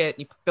ticket,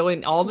 you fill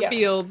in all the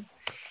fields,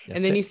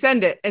 and then you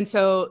send it. And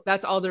so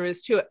that's all there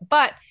is to it.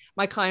 But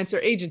my clients are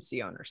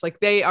agency owners. Like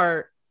they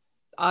are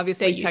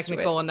obviously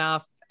technical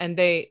enough, and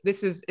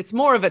it's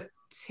more of a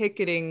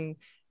ticketing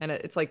and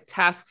it's like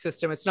task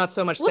system. It's not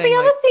so much saying, the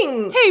other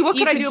thing, hey, what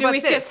could I do about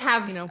is this? Just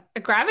have a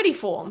Gravity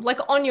form. Like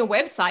on your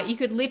website, you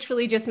could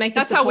literally just make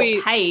a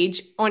support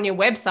page on your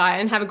website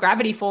and have a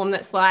Gravity form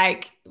that's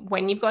like,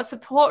 when you've got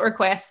support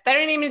requests, they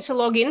don't even need to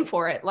log in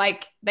for it.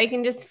 Like they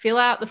can just fill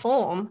out the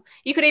form.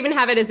 You could even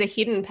have it as a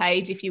hidden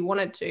page if you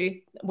wanted to,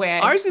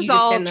 where ours is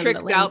all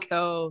tricked out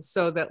though,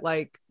 so that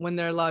like when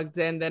they're logged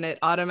in, then it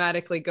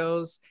automatically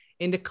goes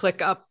into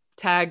ClickUp,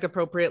 tagged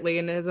appropriately,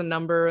 and it has a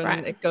number,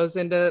 and it goes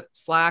into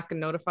Slack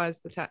and notifies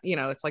the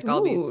it's like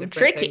all these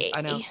different things.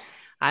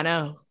 I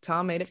know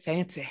Tom made it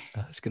fancy.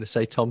 I was going to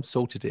say Tom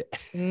sorted it.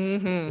 He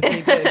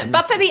did.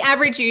 But for the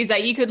average user,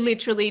 you could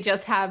literally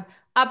just have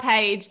a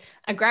page,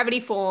 a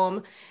Gravity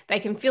form. They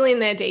can fill in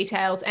their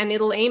details and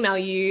it'll email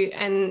you,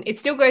 and it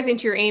still goes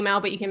into your email,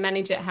 but you can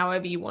manage it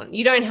however you want.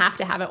 You don't have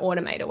to have it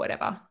automated or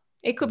whatever.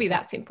 It could be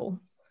that simple.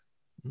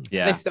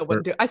 Yeah, they still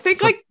wouldn't do it. I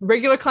think like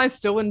regular clients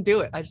still wouldn't do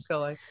it. I just feel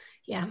like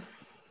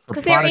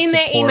because they're in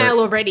their email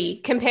already,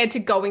 compared to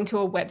going to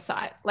a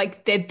website.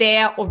 Like they're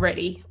there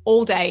already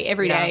all day,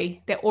 every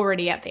day. They're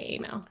already at their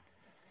email.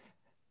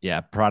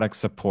 Yeah, product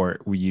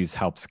support, we use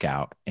Help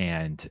Scout,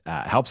 and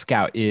Help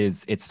Scout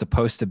it's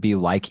supposed to be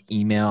like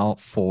email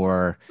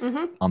for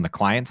on the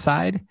client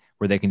side,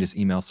 where they can just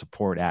email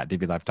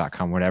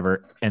support@divvylife.com,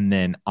 whatever. And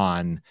then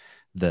on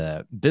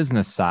the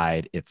business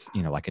side, it's,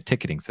 like a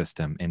ticketing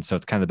system. And so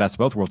it's kind of the best of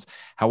both worlds.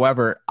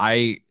 However,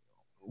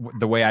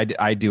 the way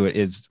I do it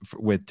is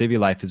with Divi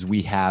Life is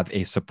we have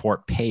a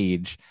support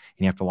page,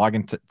 and you have to log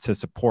into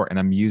support. And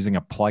I'm using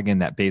a plugin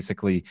that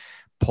basically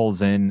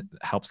pulls in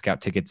Help Scout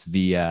tickets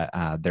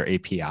via their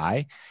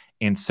API.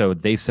 And so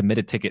they submit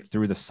a ticket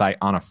through the site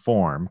on a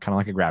form, kind of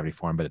like a Gravity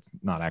form, but it's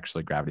not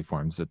actually Gravity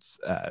forms. It's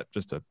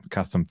just a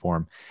custom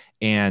form.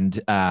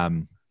 And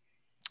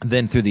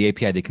then through the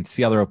API, they can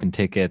see other open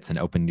tickets and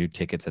open new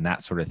tickets and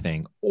that sort of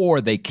thing, or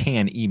they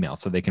can email,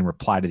 so they can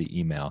reply to the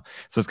email.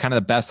 So it's kind of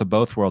the best of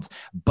both worlds,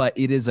 but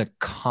it is a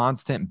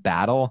constant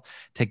battle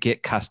to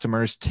get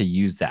customers to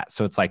use that.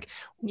 So it's like,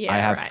 I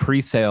have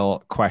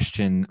pre-sale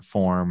question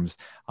forms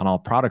on all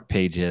product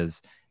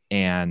pages,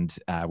 and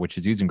which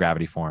is using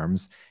Gravity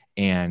Forms.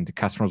 And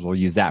customers will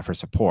use that for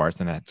supports,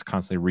 and it's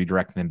constantly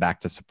redirecting them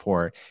back to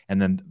support. And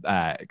then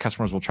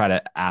customers will try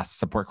to ask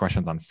support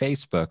questions on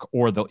Facebook,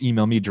 or they'll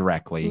email me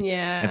directly.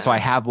 Yeah. And so I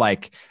have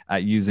like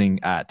using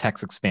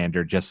Text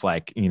Expander, just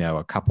like,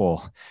 a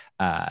couple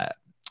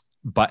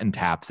button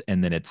taps,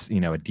 and then it's,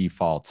 a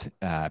default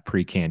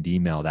pre-canned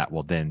email that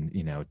will then,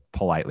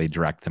 politely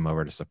direct them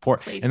over to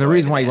support. Please and the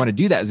reason why you want to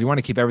do that is you want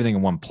to keep everything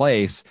in one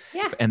place.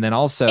 Yeah. And then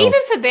also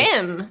even for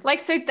them, like,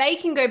 so they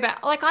can go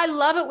back. Like, I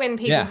love it when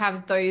people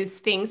have those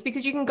things,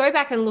 because you can go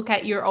back and look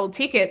at your old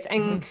tickets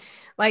and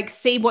like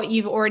see what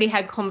you've already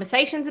had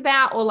conversations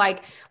about, or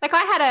like I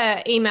had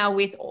an email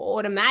with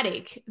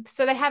Automatic.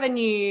 So they have a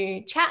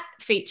new chat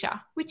feature,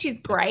 which is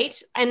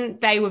great. And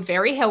they were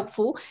very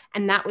helpful,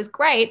 and that was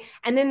great.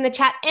 And then the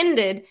chat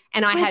ended,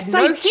 and I had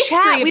no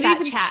history of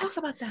that chat. Talk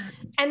about that.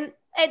 And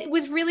it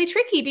was really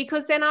tricky,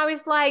 because then I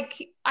was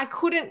like,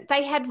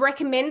 they had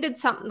recommended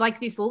something like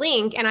this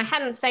link, and I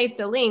hadn't saved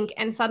the link,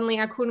 and suddenly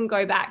I couldn't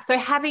go back. So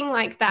having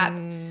like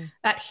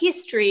that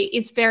history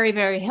is very,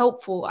 very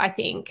helpful, I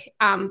think.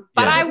 But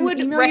I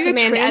would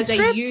recommend as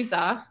a user,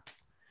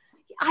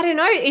 I don't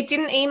know, it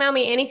didn't email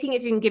me anything.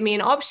 It didn't give me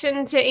an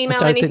option to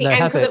email anything.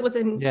 And because it was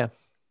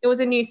it was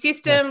a new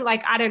system.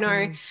 Like, I don't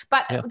know.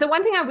 But the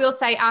one thing I will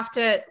say,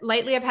 after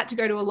lately, I've had to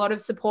go to a lot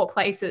of support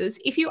places.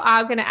 If you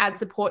are going to add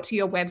support to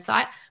your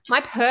website,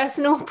 my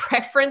personal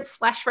preference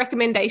 /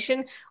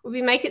 recommendation would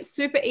be make it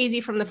super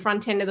easy from the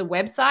front end of the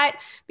website,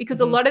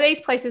 because a lot of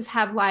these places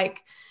have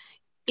like,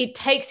 it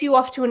takes you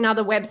off to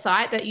another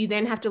website that you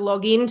then have to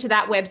log into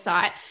that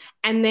website,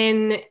 and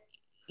then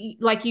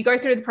like you go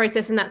through the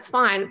process, and that's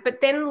fine.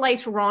 But then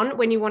later on,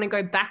 when you want to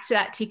go back to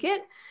that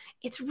ticket,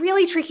 it's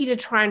really tricky to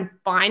try and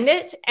find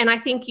it. And I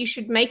think you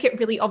should make it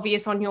really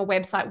obvious on your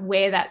website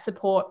where that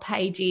support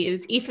page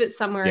is. If it's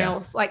somewhere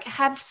else, like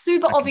have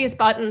super obvious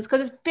buttons,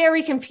 because it's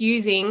very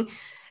confusing.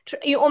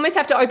 You almost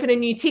have to open a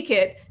new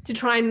ticket to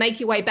try and make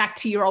your way back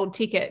to your old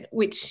ticket,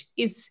 which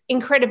is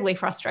incredibly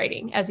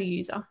frustrating as a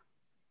user.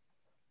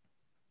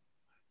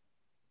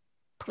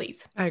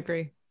 Please. I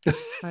agree.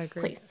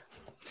 Please.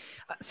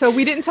 So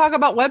we didn't talk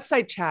about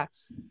website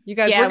chats. You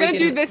guys, we're going to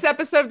do didn't. this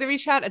episode of Divi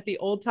Chat at the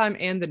old time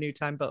and the new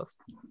time, both.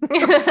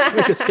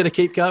 We're just going to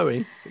keep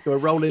going. We're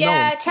rolling on.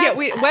 Chats,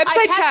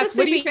 website chats, are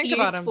what do you super think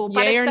about them?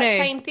 But Yay it's or that nay?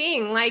 same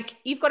thing. Like,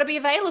 you've got to be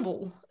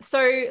available.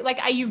 So like,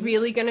 are you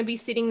really going to be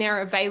sitting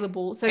there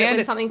available so that And when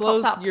it something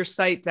slows pops up? your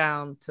site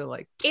down to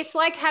like... It's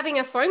like having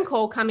a phone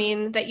call come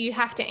in that you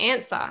have to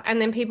answer,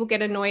 and then people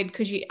get annoyed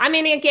because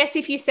I guess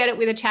if you set it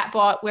with a chat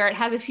bot where it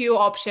has a few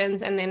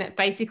options and then it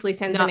basically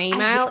sends an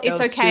email,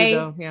 it's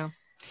okay.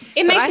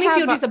 It makes me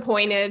feel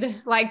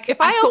disappointed. Like,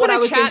 if I thought open I a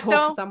was going chat, to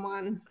talk though, to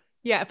someone.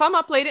 Yeah, if I'm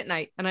up late at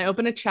night and I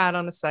open a chat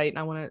on a site and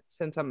I want to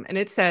send something, and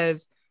it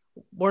says,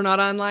 we're not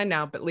online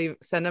now, but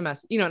send a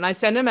message, and I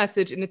send a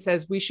message and it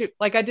says, we should,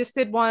 like, I just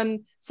did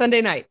one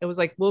Sunday night. It was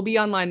like, we'll be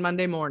online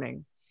Monday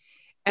morning.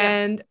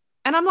 And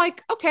I'm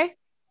like, okay,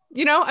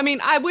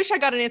 I wish I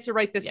got an answer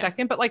right this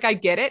second, but like, I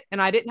get it.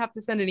 And I didn't have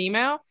to send an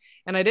email,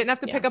 and I didn't have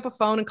to pick up a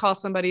phone and call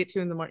somebody at 2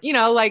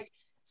 a.m,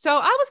 so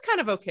I was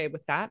kind of okay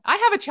with that. I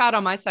have a chat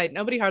on my site.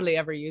 Nobody hardly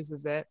ever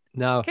uses it.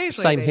 No,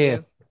 occasionally same they here.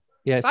 do.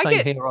 Yeah, I same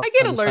get here. I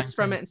get alerts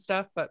from it and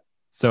stuff, but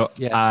So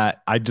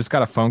I just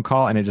got a phone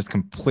call, and it just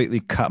completely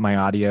cut my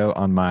audio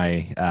on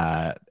my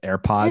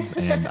AirPods,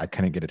 and I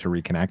couldn't get it to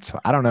reconnect. So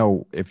I don't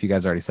know if you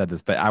guys already said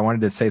this, but I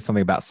wanted to say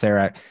something about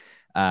Sarah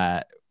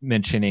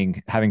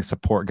mentioning having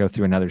support go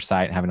through another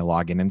site and having to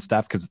log in and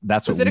stuff, because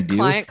that's what we do. Is it a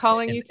client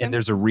calling you, Tim? And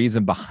there's a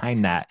reason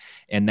behind that,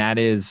 and that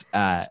is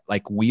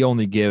like, we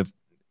only give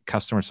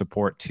customer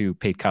support to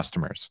paid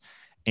customers.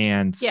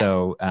 And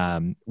so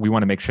we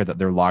want to make sure that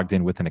they're logged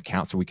in with an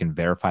account so we can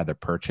verify their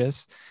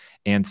purchase.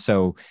 And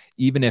so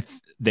even if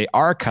they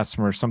are a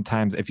customer,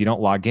 sometimes if you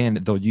don't log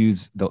in,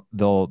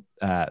 they'll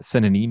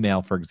send an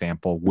email, for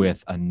example,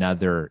 with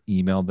another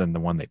email than the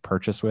one they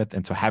purchased with.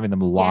 And so having them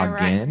log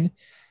in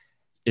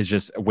is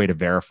just a way to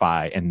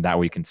verify, and that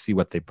way you can see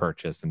what they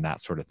purchased and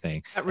that sort of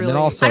thing. Really, and then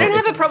also, I don't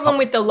have a problem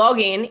with the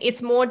login.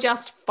 It's more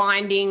just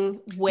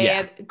finding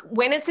when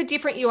it's a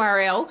different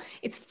URL,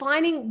 it's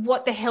finding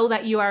what the hell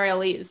that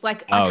URL is.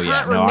 Like, I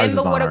can't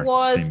remember what it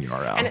was.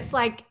 And it's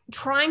like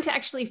trying to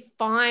actually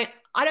find,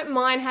 I don't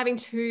mind having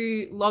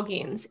 2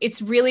 logins.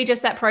 It's really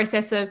just that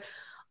process of,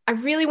 I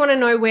really want to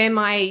know where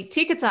my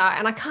tickets are,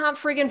 and I can't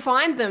friggin'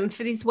 find them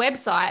for this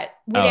website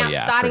without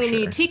starting a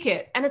new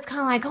ticket. And it's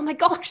kind of like, oh my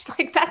gosh,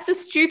 like, that's a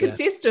stupid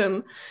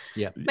system.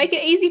 Yeah. Make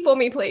it easy for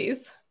me,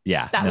 please.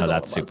 Yeah,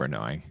 that's super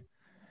annoying.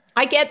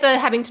 I get the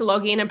having to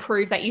log in and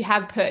prove that you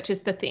have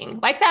purchased the thing.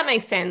 Like that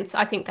makes sense.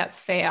 I think that's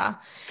fair.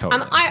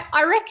 Totally.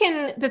 I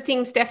reckon the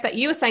thing, Steph, that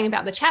you were saying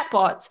about the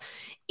chatbots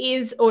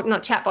is, or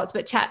not chatbots,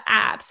 but chat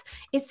apps,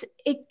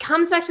 it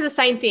comes back to the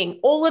same thing.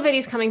 All of it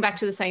is coming back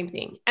to the same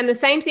thing. And the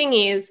same thing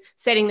is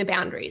setting the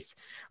boundaries.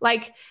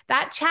 Like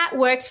that chat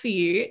worked for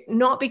you,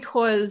 not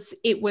because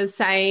it was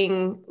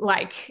saying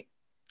like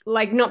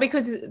not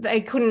because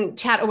they couldn't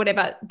chat or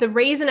whatever. The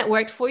reason it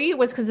worked for you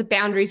was because the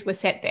boundaries were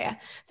set there.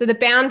 So the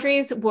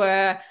boundaries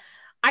were,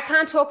 I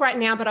can't talk right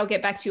now, but I'll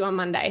get back to you on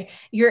Monday.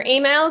 Your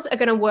emails are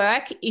going to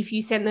work if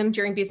you send them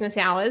during business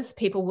hours.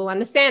 People will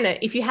understand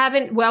it. If you have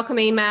a welcome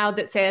email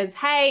that says,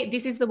 hey,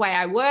 this is the way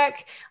I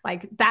work,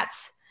 like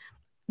that's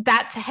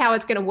how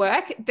it's going to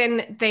work,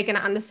 then they're going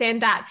to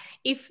understand that.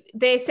 If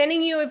they're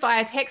sending you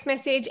via text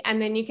message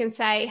and then you can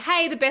say,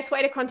 hey, the best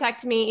way to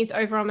contact me is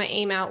over on my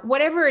email,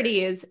 whatever it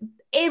is,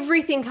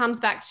 everything comes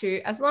back to,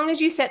 as long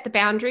as you set the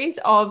boundaries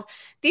of,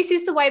 this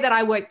is the way that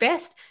I work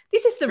best.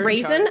 This is the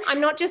reason.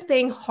 I'm not just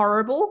being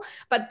horrible,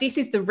 but this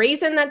is the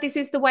reason that this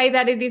is the way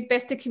that it is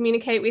best to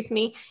communicate with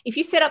me. If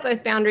you set up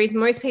those boundaries,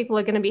 most people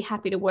are going to be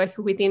happy to work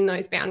within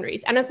those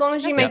boundaries. And as long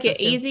as you make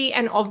it easy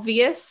and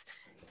obvious,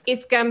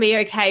 it's going to be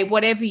okay,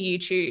 whatever you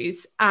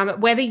choose.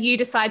 Whether you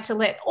decide to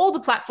let all the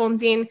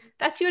platforms in,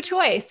 that's your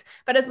choice.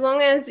 But as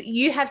long as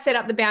you have set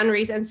up the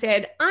boundaries and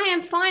said, I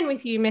am fine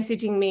with you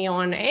messaging me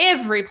on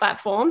every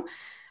platform,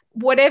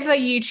 whatever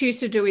you choose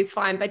to do is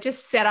fine, but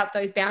just set up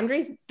those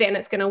boundaries, then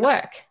it's going to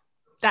work.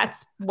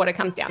 That's what it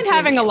comes down to.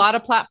 Having a lot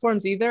of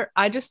platforms either.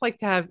 I just like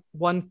to have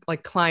one,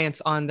 like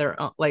clients on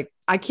their own. Like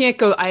I can't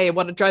go,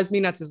 what drives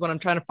me nuts is when I'm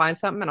trying to find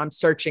something and I'm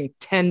searching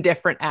 10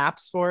 different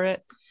apps for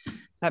it.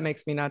 That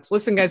makes me nuts.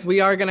 Listen, guys, we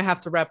are going to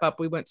have to wrap up.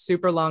 We went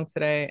super long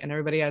today and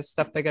everybody has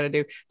stuff they got to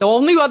do. The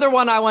only other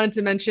one I wanted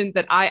to mention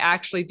that I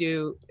actually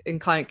do in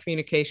client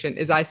communication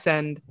is I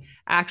send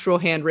actual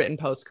handwritten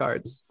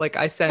postcards. Like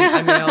I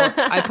mail,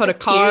 I put a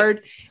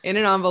card in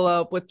an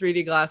envelope with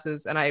 3D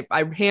glasses and I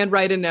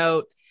handwrite a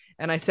note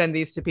and I send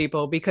these to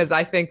people because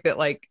I think that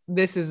like,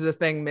 this is the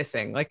thing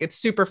missing. Like it's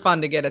super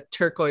fun to get a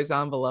turquoise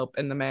envelope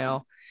in the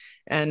mail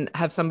and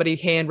have somebody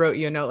hand wrote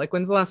you a note. Like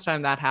when's the last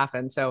time that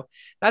happened? So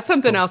that's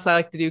something else I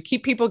like to do.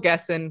 Keep people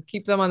guessing,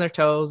 keep them on their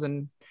toes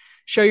and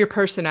show your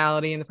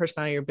personality and the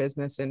personality of your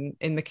business and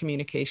in the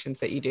communications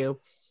that you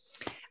do.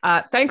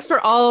 Thanks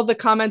for all of the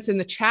comments in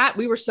the chat.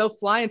 We were so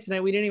flying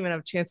tonight. We didn't even have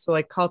a chance to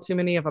like call too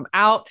many of them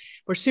out.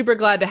 We're super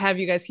glad to have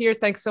you guys here.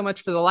 Thanks so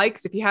much for the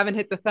likes. If you haven't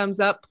hit the thumbs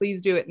up,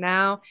 please do it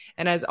now.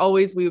 And as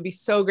always, we would be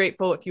so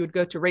grateful if you would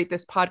go to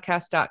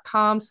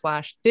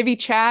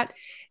ratethispodcast.com/DivvyChat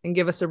and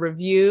give us a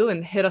review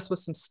and hit us with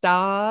some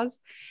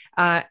stars.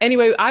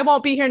 Anyway, I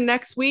won't be here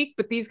next week,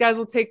 but these guys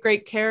will take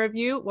great care of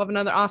you. We'll have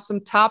another awesome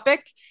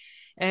topic.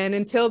 And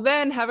until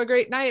then, have a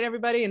great night,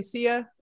 everybody, and see ya